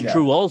 I that's see that.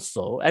 true.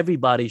 Also,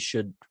 everybody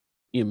should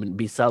even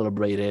be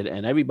celebrated,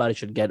 and everybody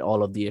should get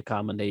all of the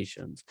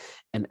accommodations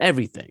and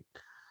everything.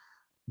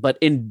 But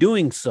in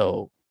doing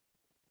so,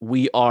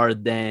 we are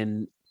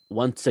then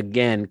once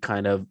again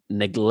kind of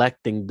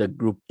neglecting the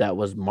group that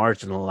was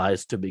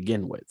marginalized to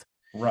begin with.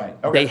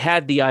 Right. They Okay.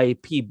 had the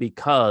IEP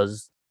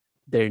because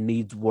their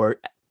needs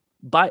were,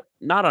 by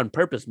not on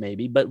purpose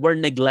maybe, but were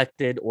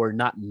neglected or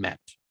not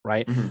met,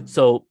 right? Mhm.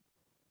 So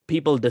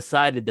people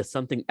decided that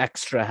something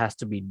extra has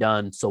to be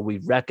done. So we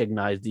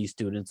recognize these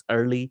students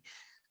early,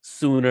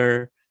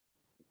 sooner,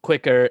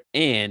 quicker,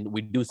 and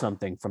we do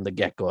something from the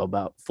get-go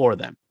about for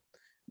them.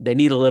 They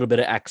need a little bit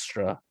of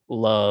extra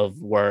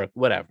love, work,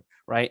 whatever,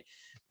 right?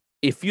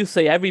 If you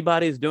say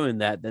everybody's doing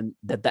that, then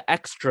that the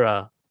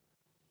extra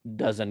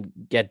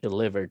doesn't get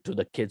delivered to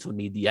the kids who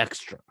need the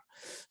extra.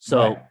 So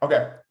Right.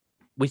 Okay.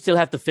 we still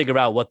have to figure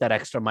out what that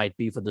extra might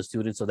be for the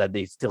students so that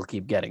they still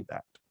keep getting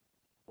that.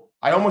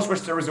 I almost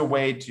wish there was a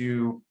way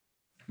to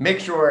make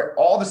sure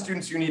all the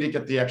students who need to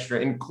get the extra,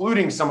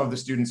 including some of the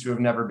students who have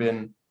never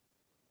been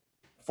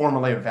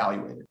formally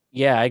evaluated.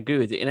 Yeah, I agree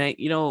with you. And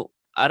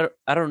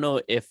I don't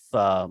know if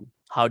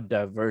how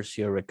diverse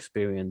your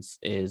experience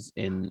is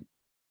in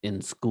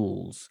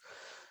schools,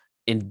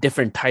 in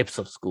different types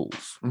of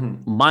schools.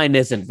 Mhm. Mine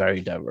isn't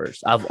very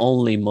diverse. I've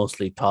only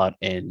mostly taught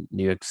in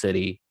New York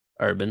City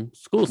urban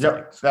school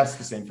settings. Yep, that's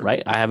the same for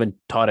Right? me. I haven't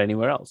taught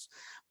anywhere else.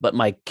 But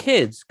my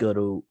kids go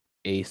to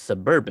a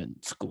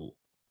suburban school,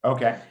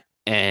 Okay.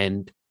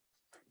 and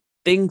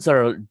things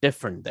are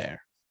different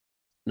there.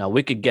 Now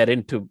we could get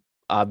into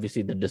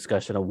obviously the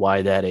discussion of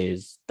why that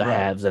is, the Right.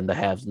 haves and the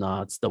have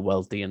nots, the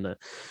wealthy and the,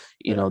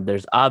 you Yeah. know,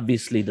 there's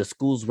obviously the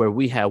schools where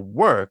we have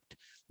worked.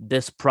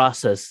 This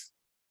process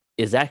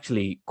is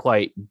actually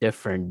quite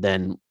different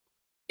than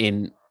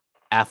in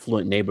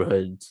affluent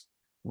neighborhoods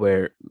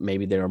where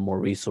maybe there are more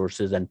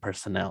resources and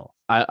personnel.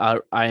 I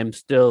am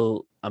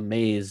still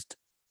amazed.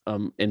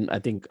 And I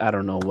think I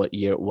don't know what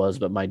year it was,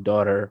 but my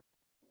daughter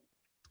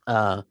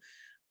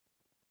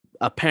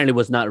apparently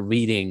was not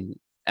reading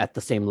at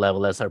the same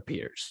level as her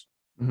peers.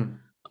 Mhm.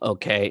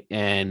 Okay.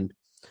 And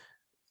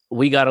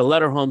we got a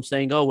letter home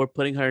saying, oh, we're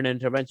putting her in an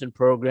intervention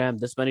program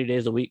this many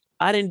days a week.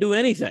 I didn't do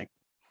anything.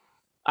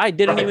 I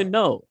didn't Right. even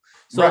know.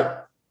 So Right.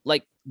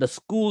 like the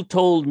school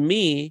told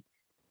me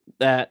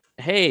that,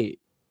 hey,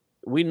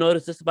 we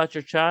noticed this about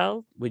your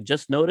child. We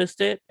just noticed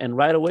it. And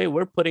right away,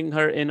 we're putting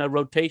her in a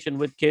rotation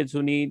with kids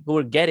who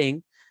are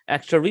getting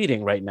extra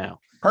reading right now.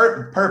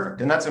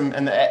 Perfect. And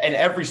and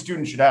every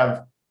student should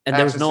have And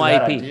there was access no to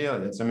that IEP. idea.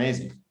 That's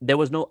amazing. There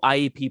was no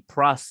IEP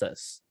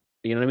process.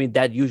 You know what I mean?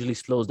 That usually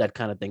slows that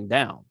kind of thing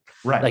down.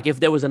 Right. Like if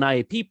there was an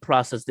IEP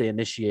process they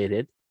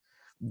initiated,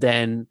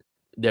 then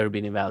there would be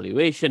an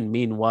evaluation.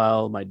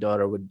 Meanwhile, my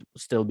daughter would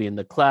still be in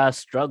the class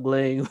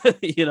struggling.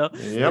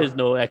 There's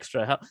no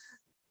extra help.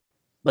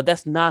 But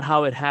that's not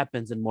how it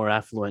happens in more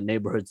affluent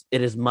neighborhoods.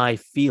 It is my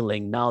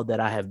feeling now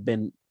that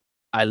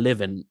I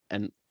live in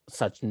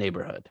such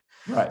neighborhood.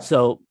 Right.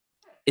 So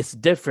it's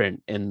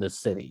different in the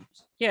cities.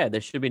 Yeah,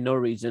 there should be no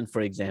reason,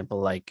 for example,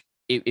 like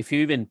if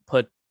you even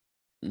put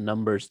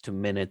numbers to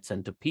minutes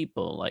and to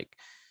people, like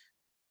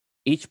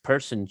each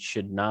special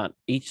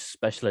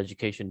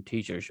education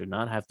teacher should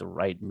not have to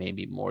write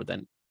maybe more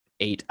than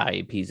 8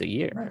 IEPs a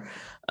year.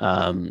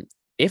 Right.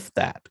 If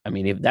that, I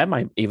mean, if that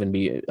might even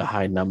be a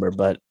high number,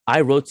 but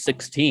I wrote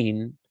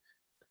 16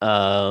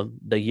 the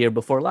year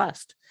before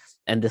last.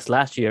 And this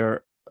last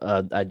year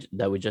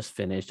that we just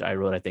finished, I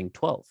wrote, I think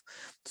 12.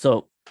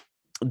 So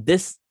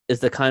this is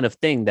the kind of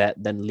thing that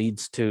then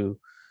leads to,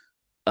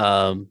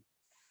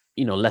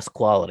 less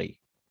quality.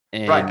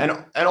 And,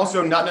 right. And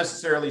also not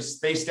necessarily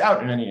spaced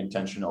out in any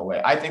intentional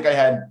way. I think I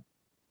had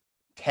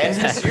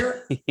 10 this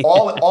year,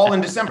 all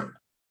in December.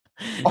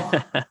 So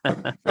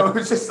it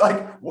was just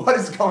like, what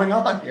is going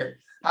on here?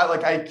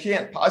 I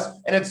can't pause.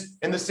 And it's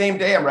in the same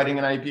day I'm writing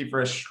an IEP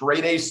for a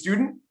straight A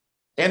student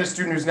and a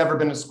student who's never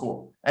been to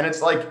school. And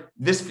it's like,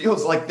 this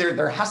feels like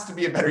there has to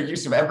be a better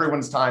use of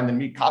everyone's time than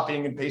me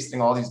copying and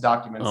pasting all these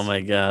documents. Oh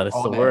my God,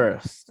 it's the day.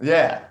 worst.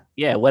 Yeah.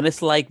 Yeah, when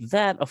it's like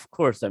that, of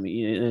course, I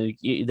mean,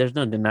 there's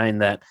no denying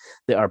that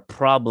there are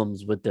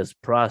problems with this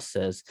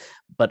process,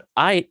 but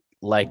I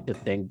like to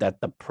think that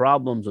the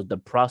problems with the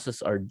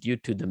process are due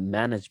to the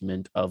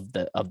management of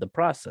the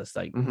process.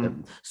 Like the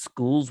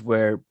schools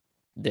where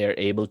they're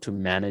able to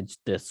manage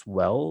this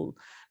well,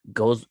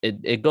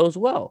 it goes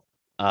well.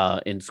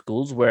 In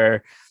schools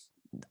where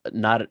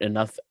not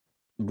enough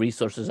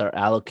resources are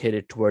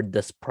allocated toward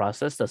this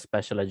process, the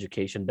special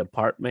education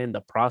department,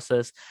 the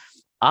process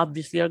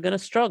obviously are going to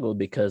struggle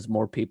because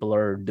more people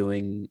are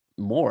doing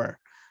more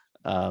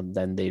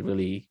than they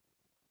really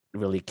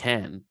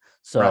can.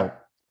 So right.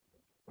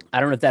 I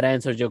don't know if that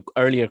answers your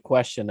earlier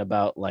question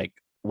about like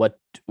what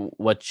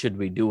should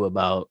we do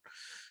about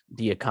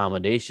the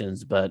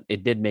accommodations, but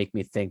it did make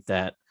me think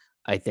that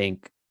I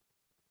think,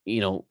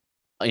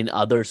 in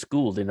other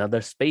schools, in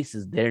other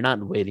spaces, they're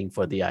not waiting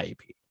for the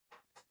IEP.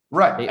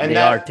 Right. They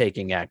are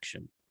taking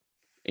action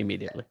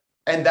immediately.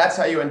 And that's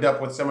how you end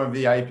up with some of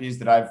the IEPs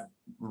that I've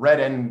read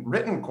and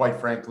written, quite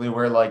frankly,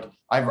 where like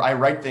I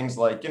write things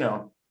like,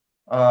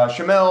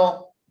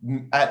 Shamel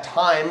at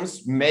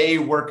times may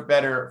work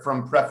better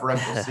from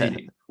preferential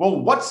seating. Well,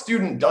 what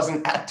student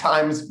doesn't at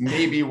times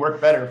maybe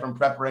work better from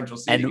preferential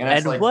seating?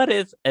 And like, what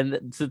is,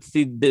 and so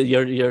see,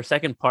 your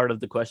second part of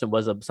the question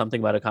was something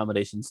about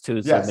accommodations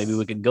too. So maybe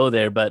we could go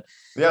there, but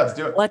yeah, let's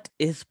do it. What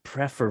is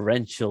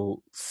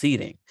preferential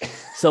seating?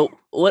 So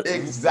what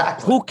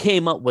exactly? Who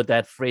came up with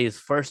that phrase,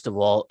 first of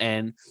all?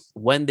 And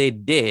when they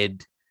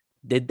did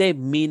they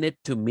mean it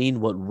to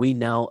mean what we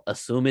now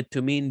assume it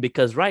to mean?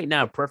 Because right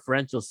now,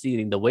 preferential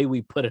seating, the way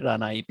we put it on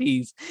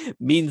IEPs,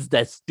 means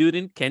that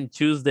student can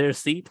choose their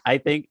seat. I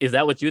think, is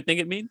that what you think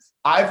it means?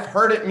 I've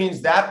heard it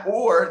means that,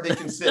 or they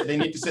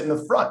need to sit in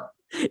the front.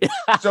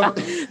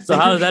 So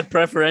how is that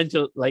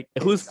preferential? Like,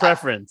 whose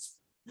preference?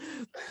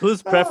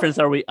 Whose preference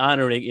are we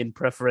honoring in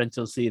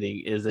preferential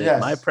seating? Is it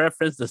my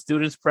preference, the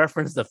student's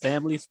preference, the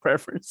family's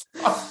preference?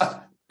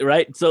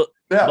 Right? So,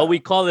 but we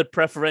call it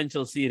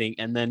preferential seating,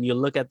 and then you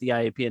look at the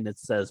IEP and it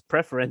says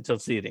preferential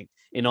seating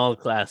in all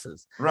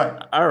classes.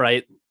 Right. All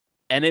right.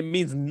 And it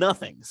means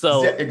nothing.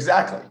 So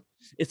exactly.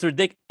 It's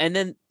ridiculous. And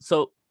then,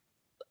 so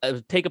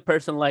take a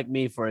person like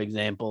me, for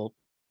example.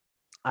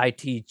 I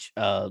teach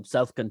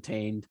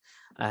self-contained.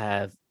 I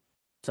have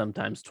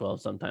sometimes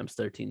 12, sometimes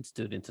 13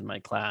 students in my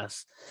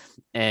class,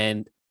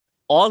 and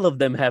all of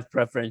them have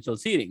preferential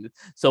seating.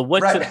 So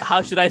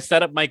how should I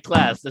set up my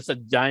class? There's a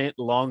giant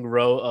long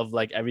row of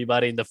like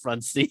everybody in the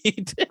front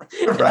seat.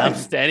 And I'm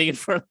standing in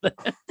front of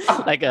them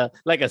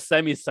like a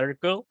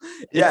semicircle.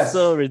 It's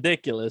so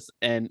ridiculous.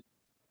 And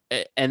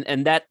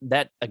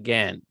that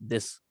again,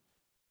 this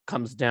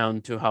comes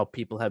down to how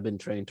people have been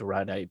trained to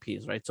write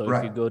IEPs, right? So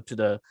if you go to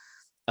the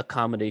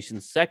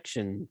accommodation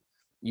section,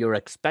 you're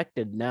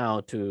expected now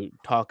to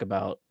talk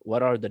about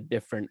what are the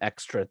different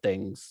extra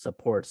things,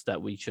 supports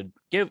that we should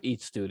give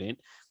each student,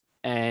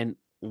 and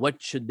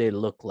what should they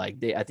look like.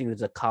 I think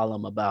there's a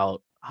column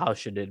about how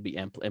should it be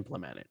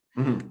implemented,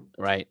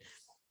 right?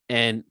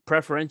 And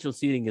preferential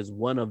seating is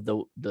one of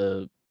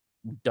the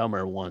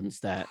dumber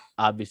ones that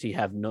obviously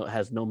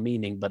has no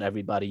meaning, but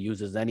everybody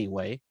uses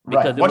anyway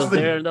because it was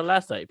there in the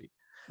last IEP.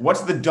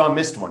 What's the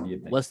dumbest one, you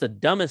think? What's the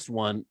dumbest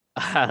one?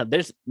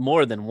 There's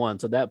more than one.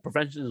 So that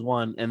preferential is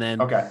one. And then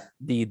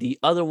the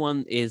other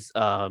one is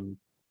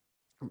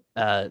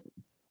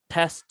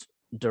test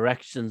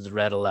directions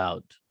read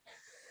aloud.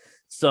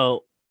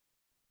 So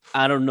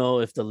I don't know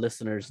if the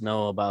listeners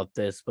know about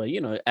this, but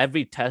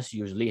every test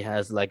usually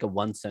has like a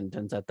one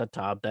sentence at the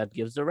top that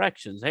gives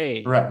directions.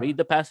 Hey, read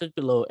the passage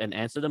below and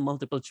answer the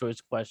multiple choice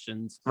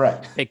questions.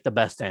 Pick the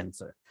best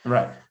answer.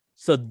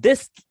 So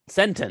this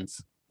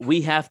sentence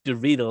we have to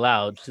read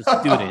aloud to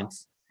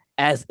students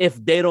as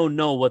if they don't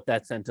know what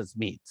that sentence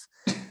means.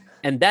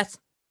 And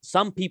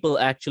some people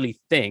actually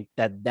think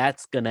that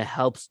that's going to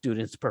help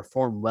students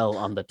perform well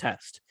on the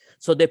test.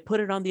 So they put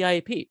it on the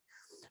IEP.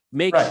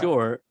 Make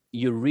sure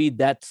you read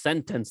that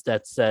sentence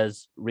that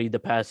says, read the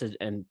passage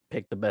and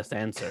pick the best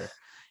answer.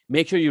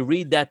 Make sure you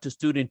read that to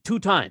student 2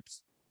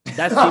 times.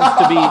 That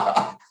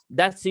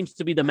seems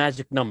to be the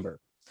magic number.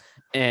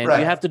 And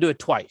you have to do it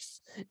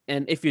twice.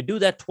 And if you do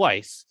that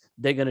twice,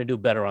 they're going to do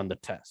better on the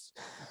test.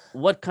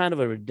 What kind of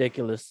a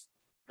ridiculous,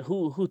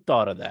 who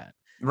thought of that?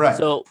 Right.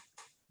 So,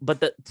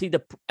 but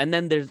and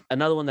then there's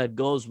another one that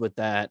goes with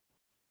that,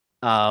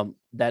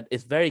 that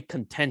is very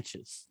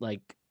contentious.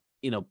 Like,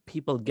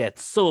 people get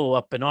so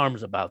up in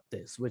arms about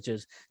this, which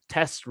is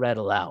tests read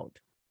aloud.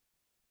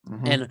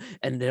 And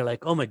they're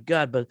like, oh my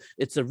God, but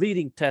it's a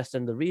reading test,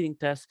 and the reading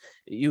test,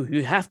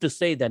 you have to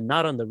say that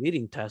not on the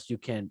reading test, you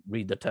can't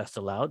read the test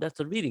aloud. That's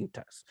a reading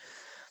test.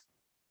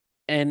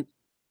 And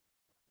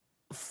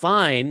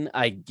fine,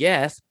 I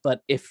guess,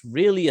 but if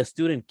really a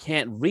student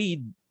can't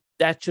read,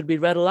 that should be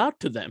read aloud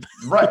to them.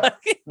 Right.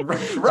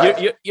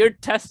 You're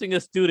testing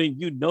a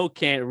student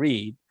can't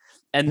read,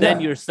 and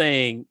then you're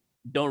saying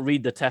don't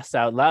read the test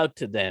out loud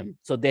to them,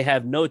 so they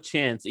have no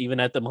chance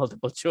even at the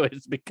multiple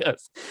choice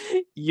because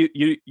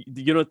you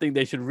don't think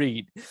they should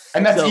read.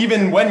 And that's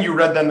even when you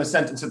read them the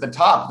sentence at the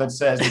top that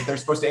says that they're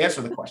supposed to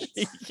answer the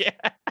questions.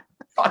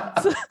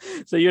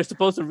 So you're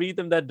supposed to read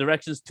them that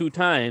directions 2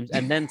 times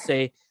and then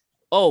say,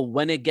 oh,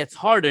 when it gets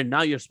harder,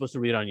 now you're supposed to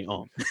read on your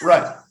own.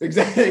 Right.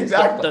 Exactly.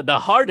 The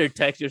harder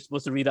text you're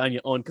supposed to read on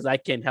your own because I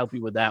can't help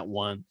you with that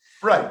one.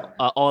 Right.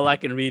 All I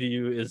can read to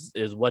you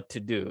is what to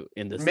do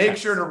in this. Make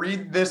sure to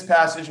read this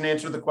passage and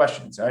answer the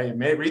questions. All right.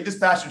 Read this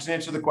passage and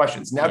answer the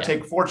questions. Now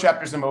take 4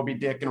 chapters of Moby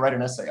Dick and write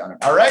an essay on it.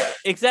 All right.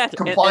 Exactly.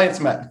 Compliance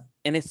met.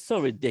 And it's so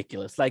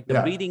ridiculous. Like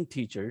the reading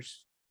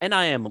teachers, and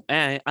I am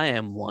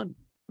one.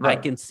 Right.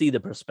 I can see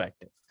the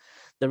perspective.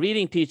 The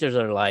reading teachers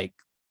are like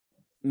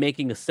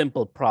making a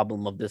simple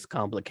problem of this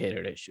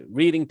complicated issue.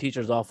 Reading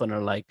teachers often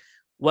are like,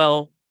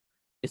 well,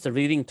 it's a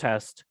reading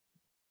test.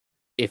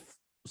 If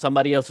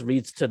somebody else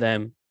reads to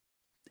them,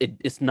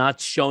 it's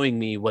not showing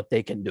me what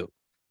they can do.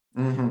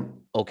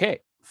 Okay,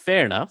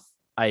 fair enough.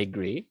 I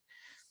agree.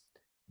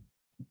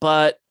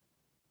 But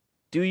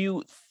do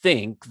you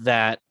think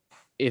that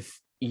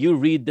if you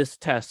read this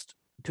test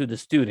to the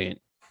student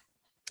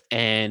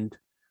and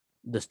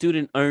the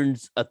student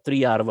earns a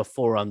 3 out of a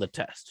 4 on the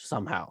test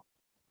somehow,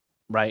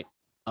 right?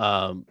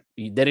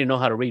 They didn't know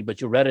how to read, but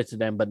you read it to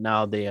them, but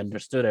now they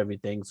understood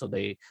everything, so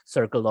they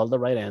circled all the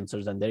right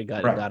answers and they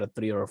got a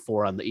 3 or a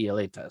 4 on the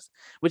ELA test,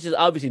 which is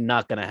obviously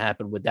not going to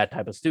happen with that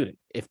type of student.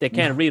 If they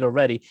can't read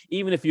already,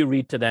 even if you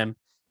read to them,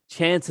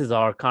 chances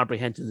are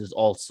comprehension is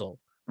also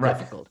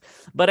difficult.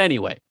 But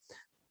anyway,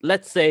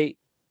 let's say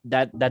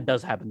that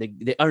does happen.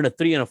 They earn a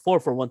 3 and a 4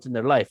 for once in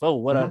their life. Oh,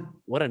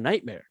 what a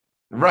nightmare.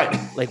 Right.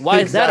 Like, why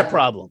is that a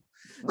problem?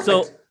 Right.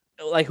 So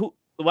like,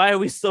 why are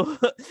we so,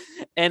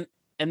 and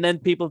then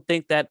people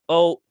think that,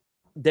 oh,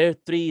 their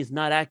 3 is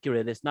not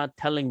accurate. It's not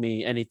telling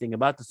me anything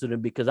about the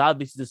student because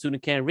obviously the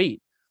student can't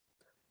read.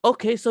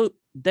 Okay. So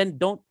then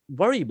don't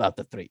worry about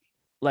the 3.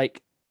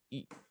 Like,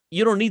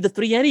 you don't need the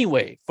 3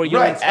 anyway for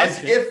your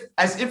instruction.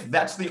 As if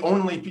that's the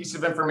only piece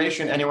of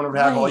information anyone would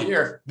have all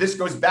year. This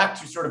goes back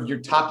to sort of your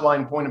top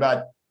line point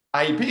about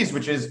IEPs,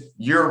 which is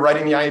you're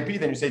writing the IEP,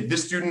 then you say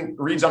this student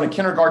reads on a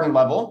kindergarten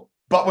level,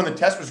 but when the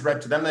test was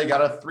read to them, they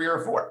got a 3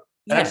 or a 4.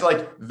 And it's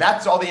like,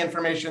 that's all the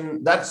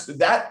information.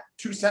 That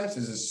 2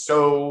 sentences is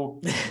so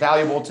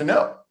valuable to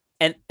know.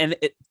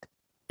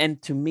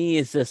 And to me,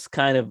 it's just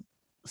kind of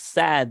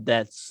sad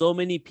that so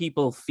many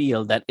people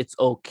feel that it's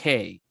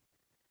okay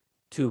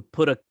to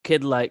put a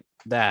kid like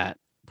that,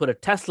 put a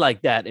test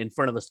like that in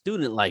front of a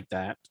student like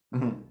that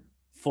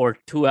for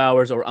 2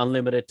 hours or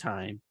unlimited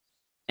time,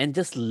 and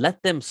just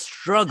let them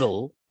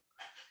struggle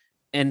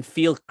and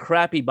feel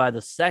crappy by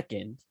the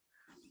second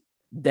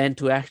than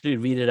to actually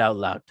read it out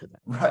loud to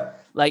them. Right.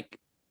 Like,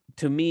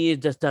 to me,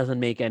 it just doesn't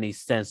make any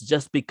sense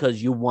just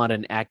because you want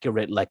an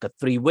accurate, like a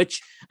 3,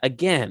 which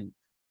again,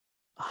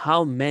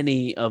 how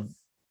many of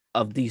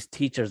these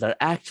teachers are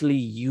actually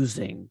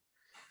using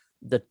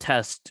the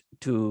test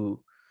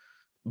to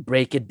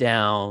break it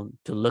down,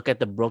 to look at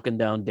the broken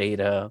down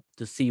data,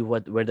 to see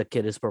where the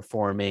kid is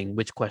performing,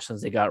 which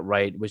questions they got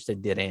right, which they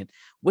didn't,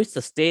 which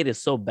the state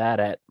is so bad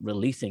at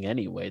releasing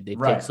anyway. They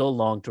take so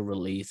long to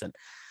release. And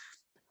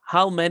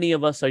how many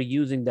of us are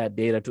using that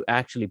data to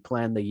actually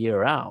plan the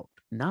year out?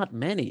 Not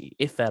many,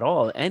 if at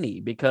all,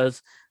 any,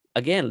 because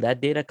again,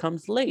 that data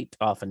comes late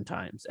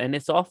oftentimes, and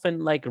it's often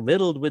like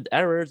riddled with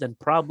errors and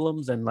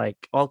problems and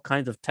like all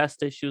kinds of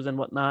test issues and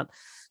whatnot.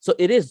 So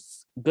it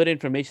is good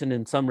information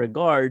in some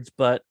regards,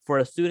 but for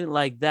a student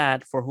like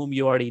that, for whom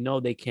you already know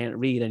they can't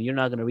read and you're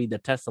not going to read the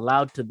test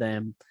aloud to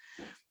them,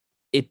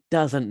 it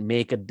doesn't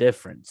make a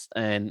difference.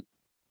 And,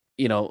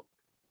 you know,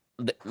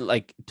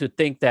 like to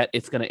think that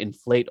it's going to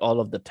inflate all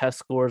of the test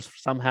scores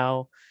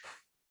somehow,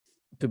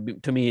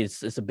 to me,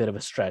 it's a bit of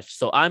a stretch.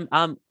 So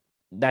I'm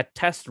that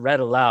test read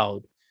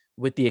aloud,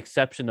 with the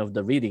exception of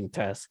the reading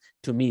test,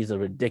 to me is a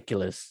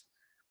ridiculous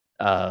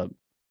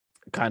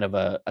kind of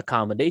a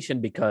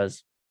accommodation,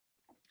 because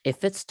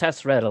if it's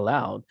test read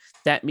aloud,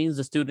 that means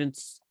the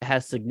students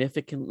has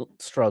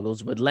significant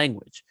struggles with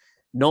language.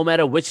 No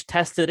matter which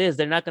test it is,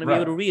 they're not going to be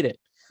able to read it.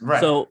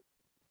 Right. So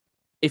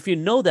if you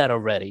know that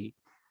already,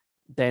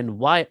 then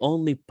why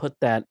only put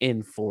that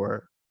in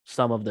for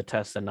some of the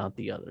tests and not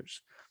the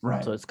others?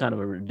 Right. So it's kind of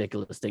a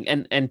ridiculous thing.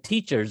 And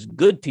teachers,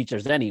 good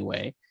teachers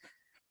anyway,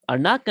 are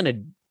not going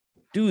to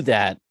do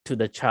that to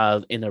the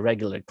child in a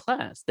regular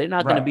class. They're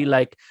not going to be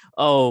like,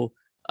 oh,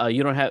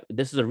 you don't have,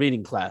 this is a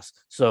reading class,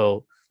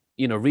 so,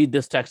 you know, read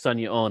this text on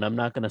your own. I'm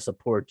not going to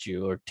support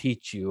you or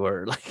teach you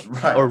or like,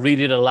 or read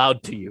it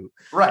aloud to you.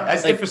 Right.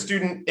 As like, if a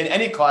student in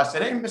any class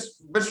said, hey,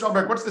 Ms.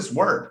 Strawberg, what's this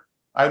word?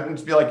 I would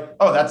just be like,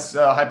 oh, that's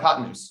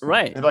hypotenuse.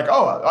 Right. They're like,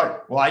 oh, all right.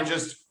 Well, I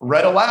just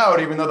read aloud,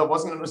 even though that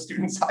wasn't in a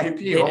student's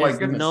IEP. Oh my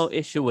goodness. No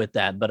issue with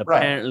that. But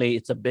apparently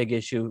it's a big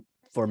issue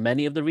for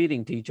many of the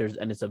reading teachers.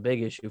 And it's a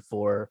big issue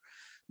for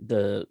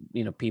the,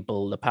 you know,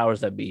 people, the powers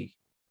that be.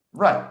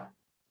 Right.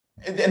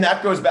 And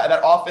that goes back,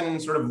 that often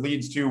sort of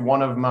leads to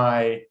one of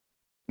my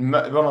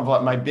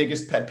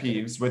biggest pet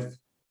peeves with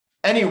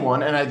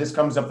anyone. And this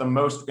comes up the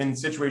most in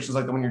situations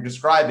like the one you're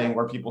describing,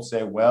 where people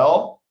say,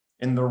 well,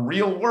 in the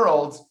real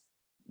world,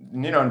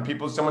 you know,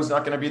 and someone's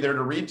not going to be there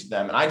to read to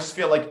them. And I just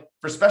feel like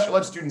for special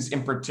ed students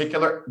in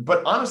particular,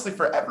 but honestly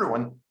for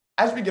everyone,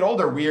 as we get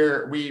older,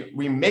 we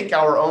make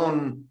our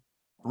own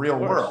real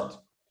world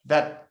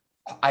that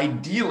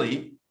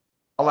ideally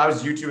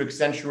allows you to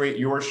accentuate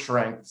your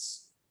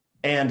strengths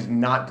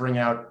and not bring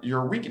out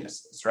your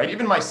weaknesses, right?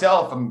 Even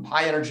myself, I'm a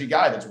high energy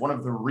guy. That's one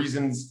of the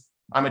reasons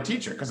I'm a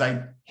teacher, because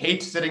I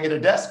hate sitting at a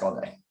desk all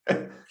day.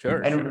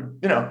 Sure.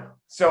 You know,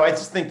 so I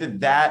just think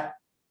that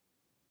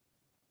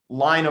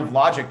line of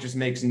logic just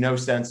makes no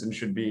sense and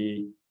should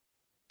be.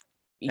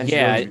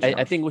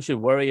 I think we should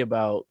worry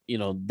about, you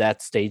know,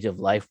 that stage of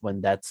life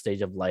when that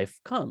stage of life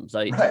comes.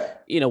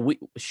 You know,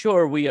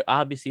 we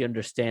obviously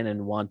understand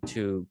and want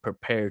to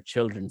prepare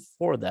children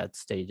for that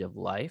stage of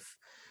life,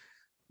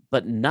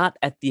 but not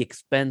at the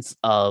expense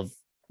of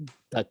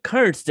the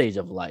current stage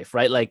of life,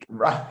 right? Like,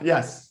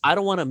 yes, I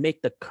don't want to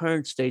make the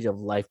current stage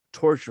of life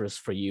torturous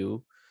for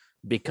you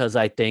because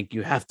I think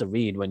you have to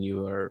read when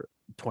you are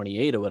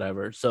 28 or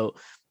whatever. So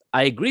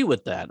I agree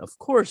with that. Of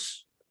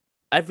course,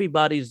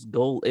 everybody's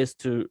goal is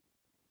to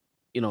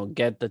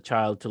get the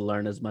child to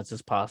learn as much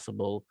as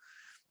possible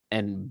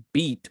and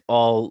beat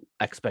all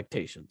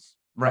expectations.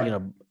 Right.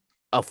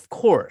 Of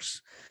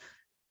course.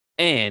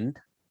 And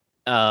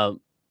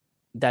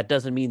that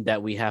doesn't mean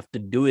that we have to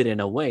do it in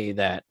a way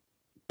that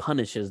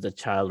punishes the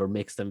child or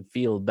makes them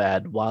feel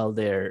bad while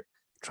they're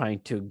trying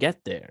to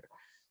get there.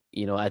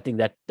 I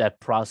think that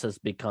process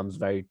becomes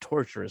very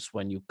torturous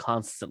when you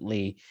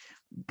constantly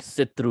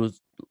sit through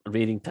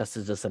reading tests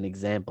is just an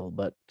example,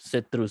 but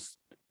sit through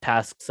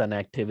tasks and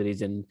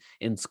activities in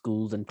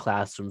schools and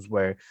classrooms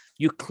where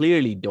you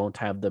clearly don't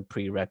have the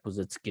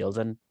prerequisite skills,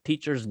 and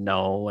teachers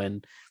know,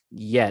 and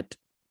yet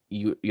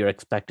you're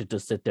expected to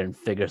sit there and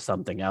figure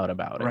something out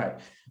about it. Right.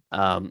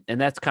 And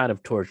that's kind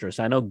of torturous.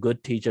 I know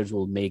good teachers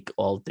will make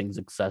all things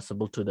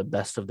accessible to the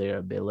best of their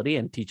ability,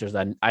 and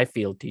I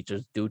feel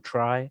teachers do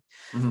try.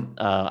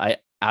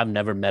 I've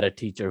never met a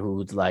teacher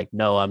who's like,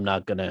 no, I'm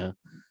not gonna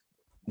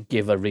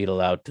give a read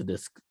aloud to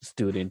this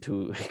student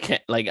who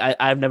can't. Like,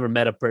 I've never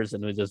met a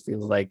person who just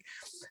feels like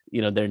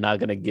they're not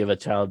gonna give a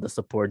child the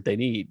support they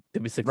need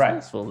to be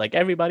successful. Right. Like,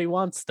 everybody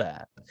wants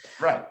that,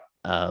 right?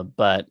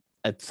 But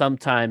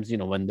sometimes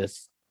when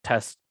this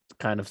test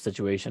kind of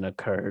situation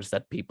occurs,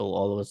 that people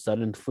all of a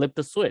sudden flip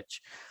the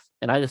switch,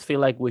 and I just feel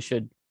like we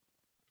should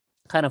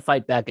kind of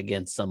fight back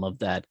against some of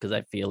that, because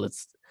I feel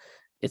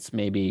it's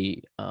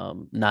maybe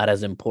not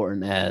as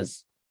important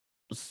as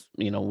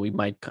we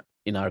might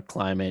in our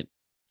climate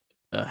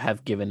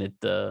have given it.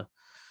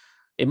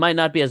 It might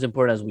not be as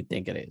important as we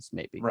think it is,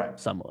 maybe. Right.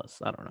 Some of us,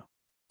 I don't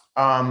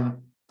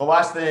know. The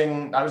last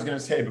thing I was going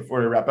to say before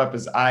we wrap up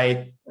is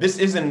this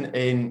isn't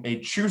a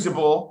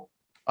choosable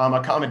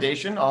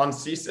accommodation on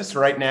CSIS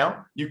right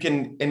now. You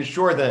can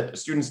ensure that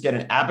students get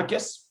an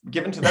abacus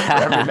given to them for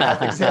every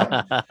math exam.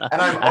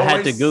 And I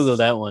had to Google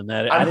that one.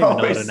 I'm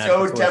always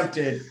so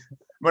tempted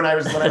when I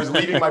was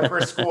leaving my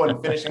first school and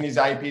finishing these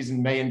IEPs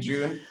in May and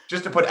June,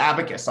 just to put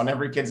abacus on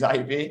every kid's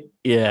IEP.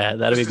 Yeah,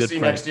 that'd be good. To see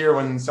next year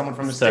when someone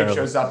from the state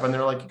shows up and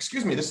they're like,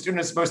 "Excuse me, this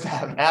student is supposed to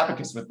have an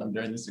abacus with them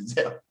during this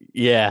exam."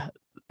 Yeah.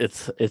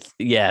 It's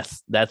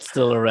yes, that's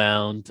still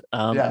around.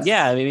 Yes.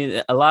 Yeah, I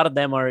mean, a lot of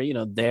them are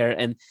there,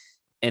 and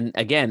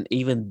again,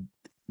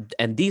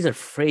 and these are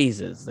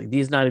phrases, like,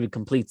 these not even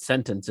complete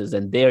sentences,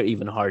 and they're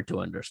even hard to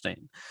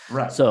understand.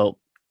 Right. So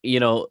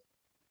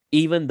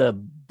even the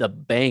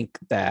bank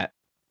that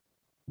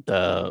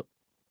the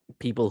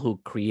people who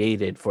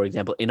created, for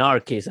example, in our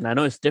case, and I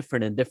know it's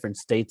different in different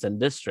states and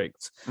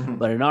districts,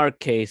 but in our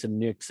case in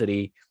New York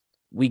City,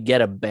 we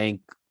get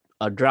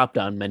a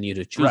drop-down menu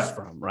to choose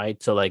from,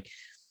 right? So, like,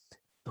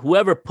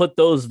 whoever put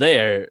those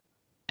there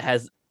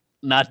has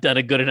not done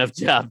a good enough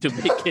job to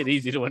make it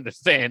easy to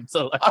understand.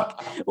 So,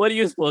 like, what are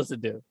you supposed to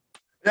do?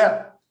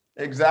 Yeah,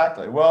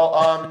 exactly.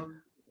 Well,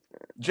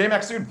 Jay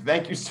Maksoud,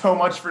 thank you so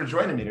much for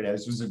joining me today.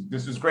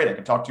 This was great. I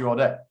could talk to you all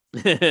day.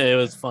 It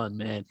was fun,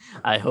 man.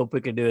 I hope we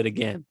can do it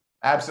again.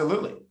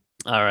 Absolutely.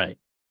 All right.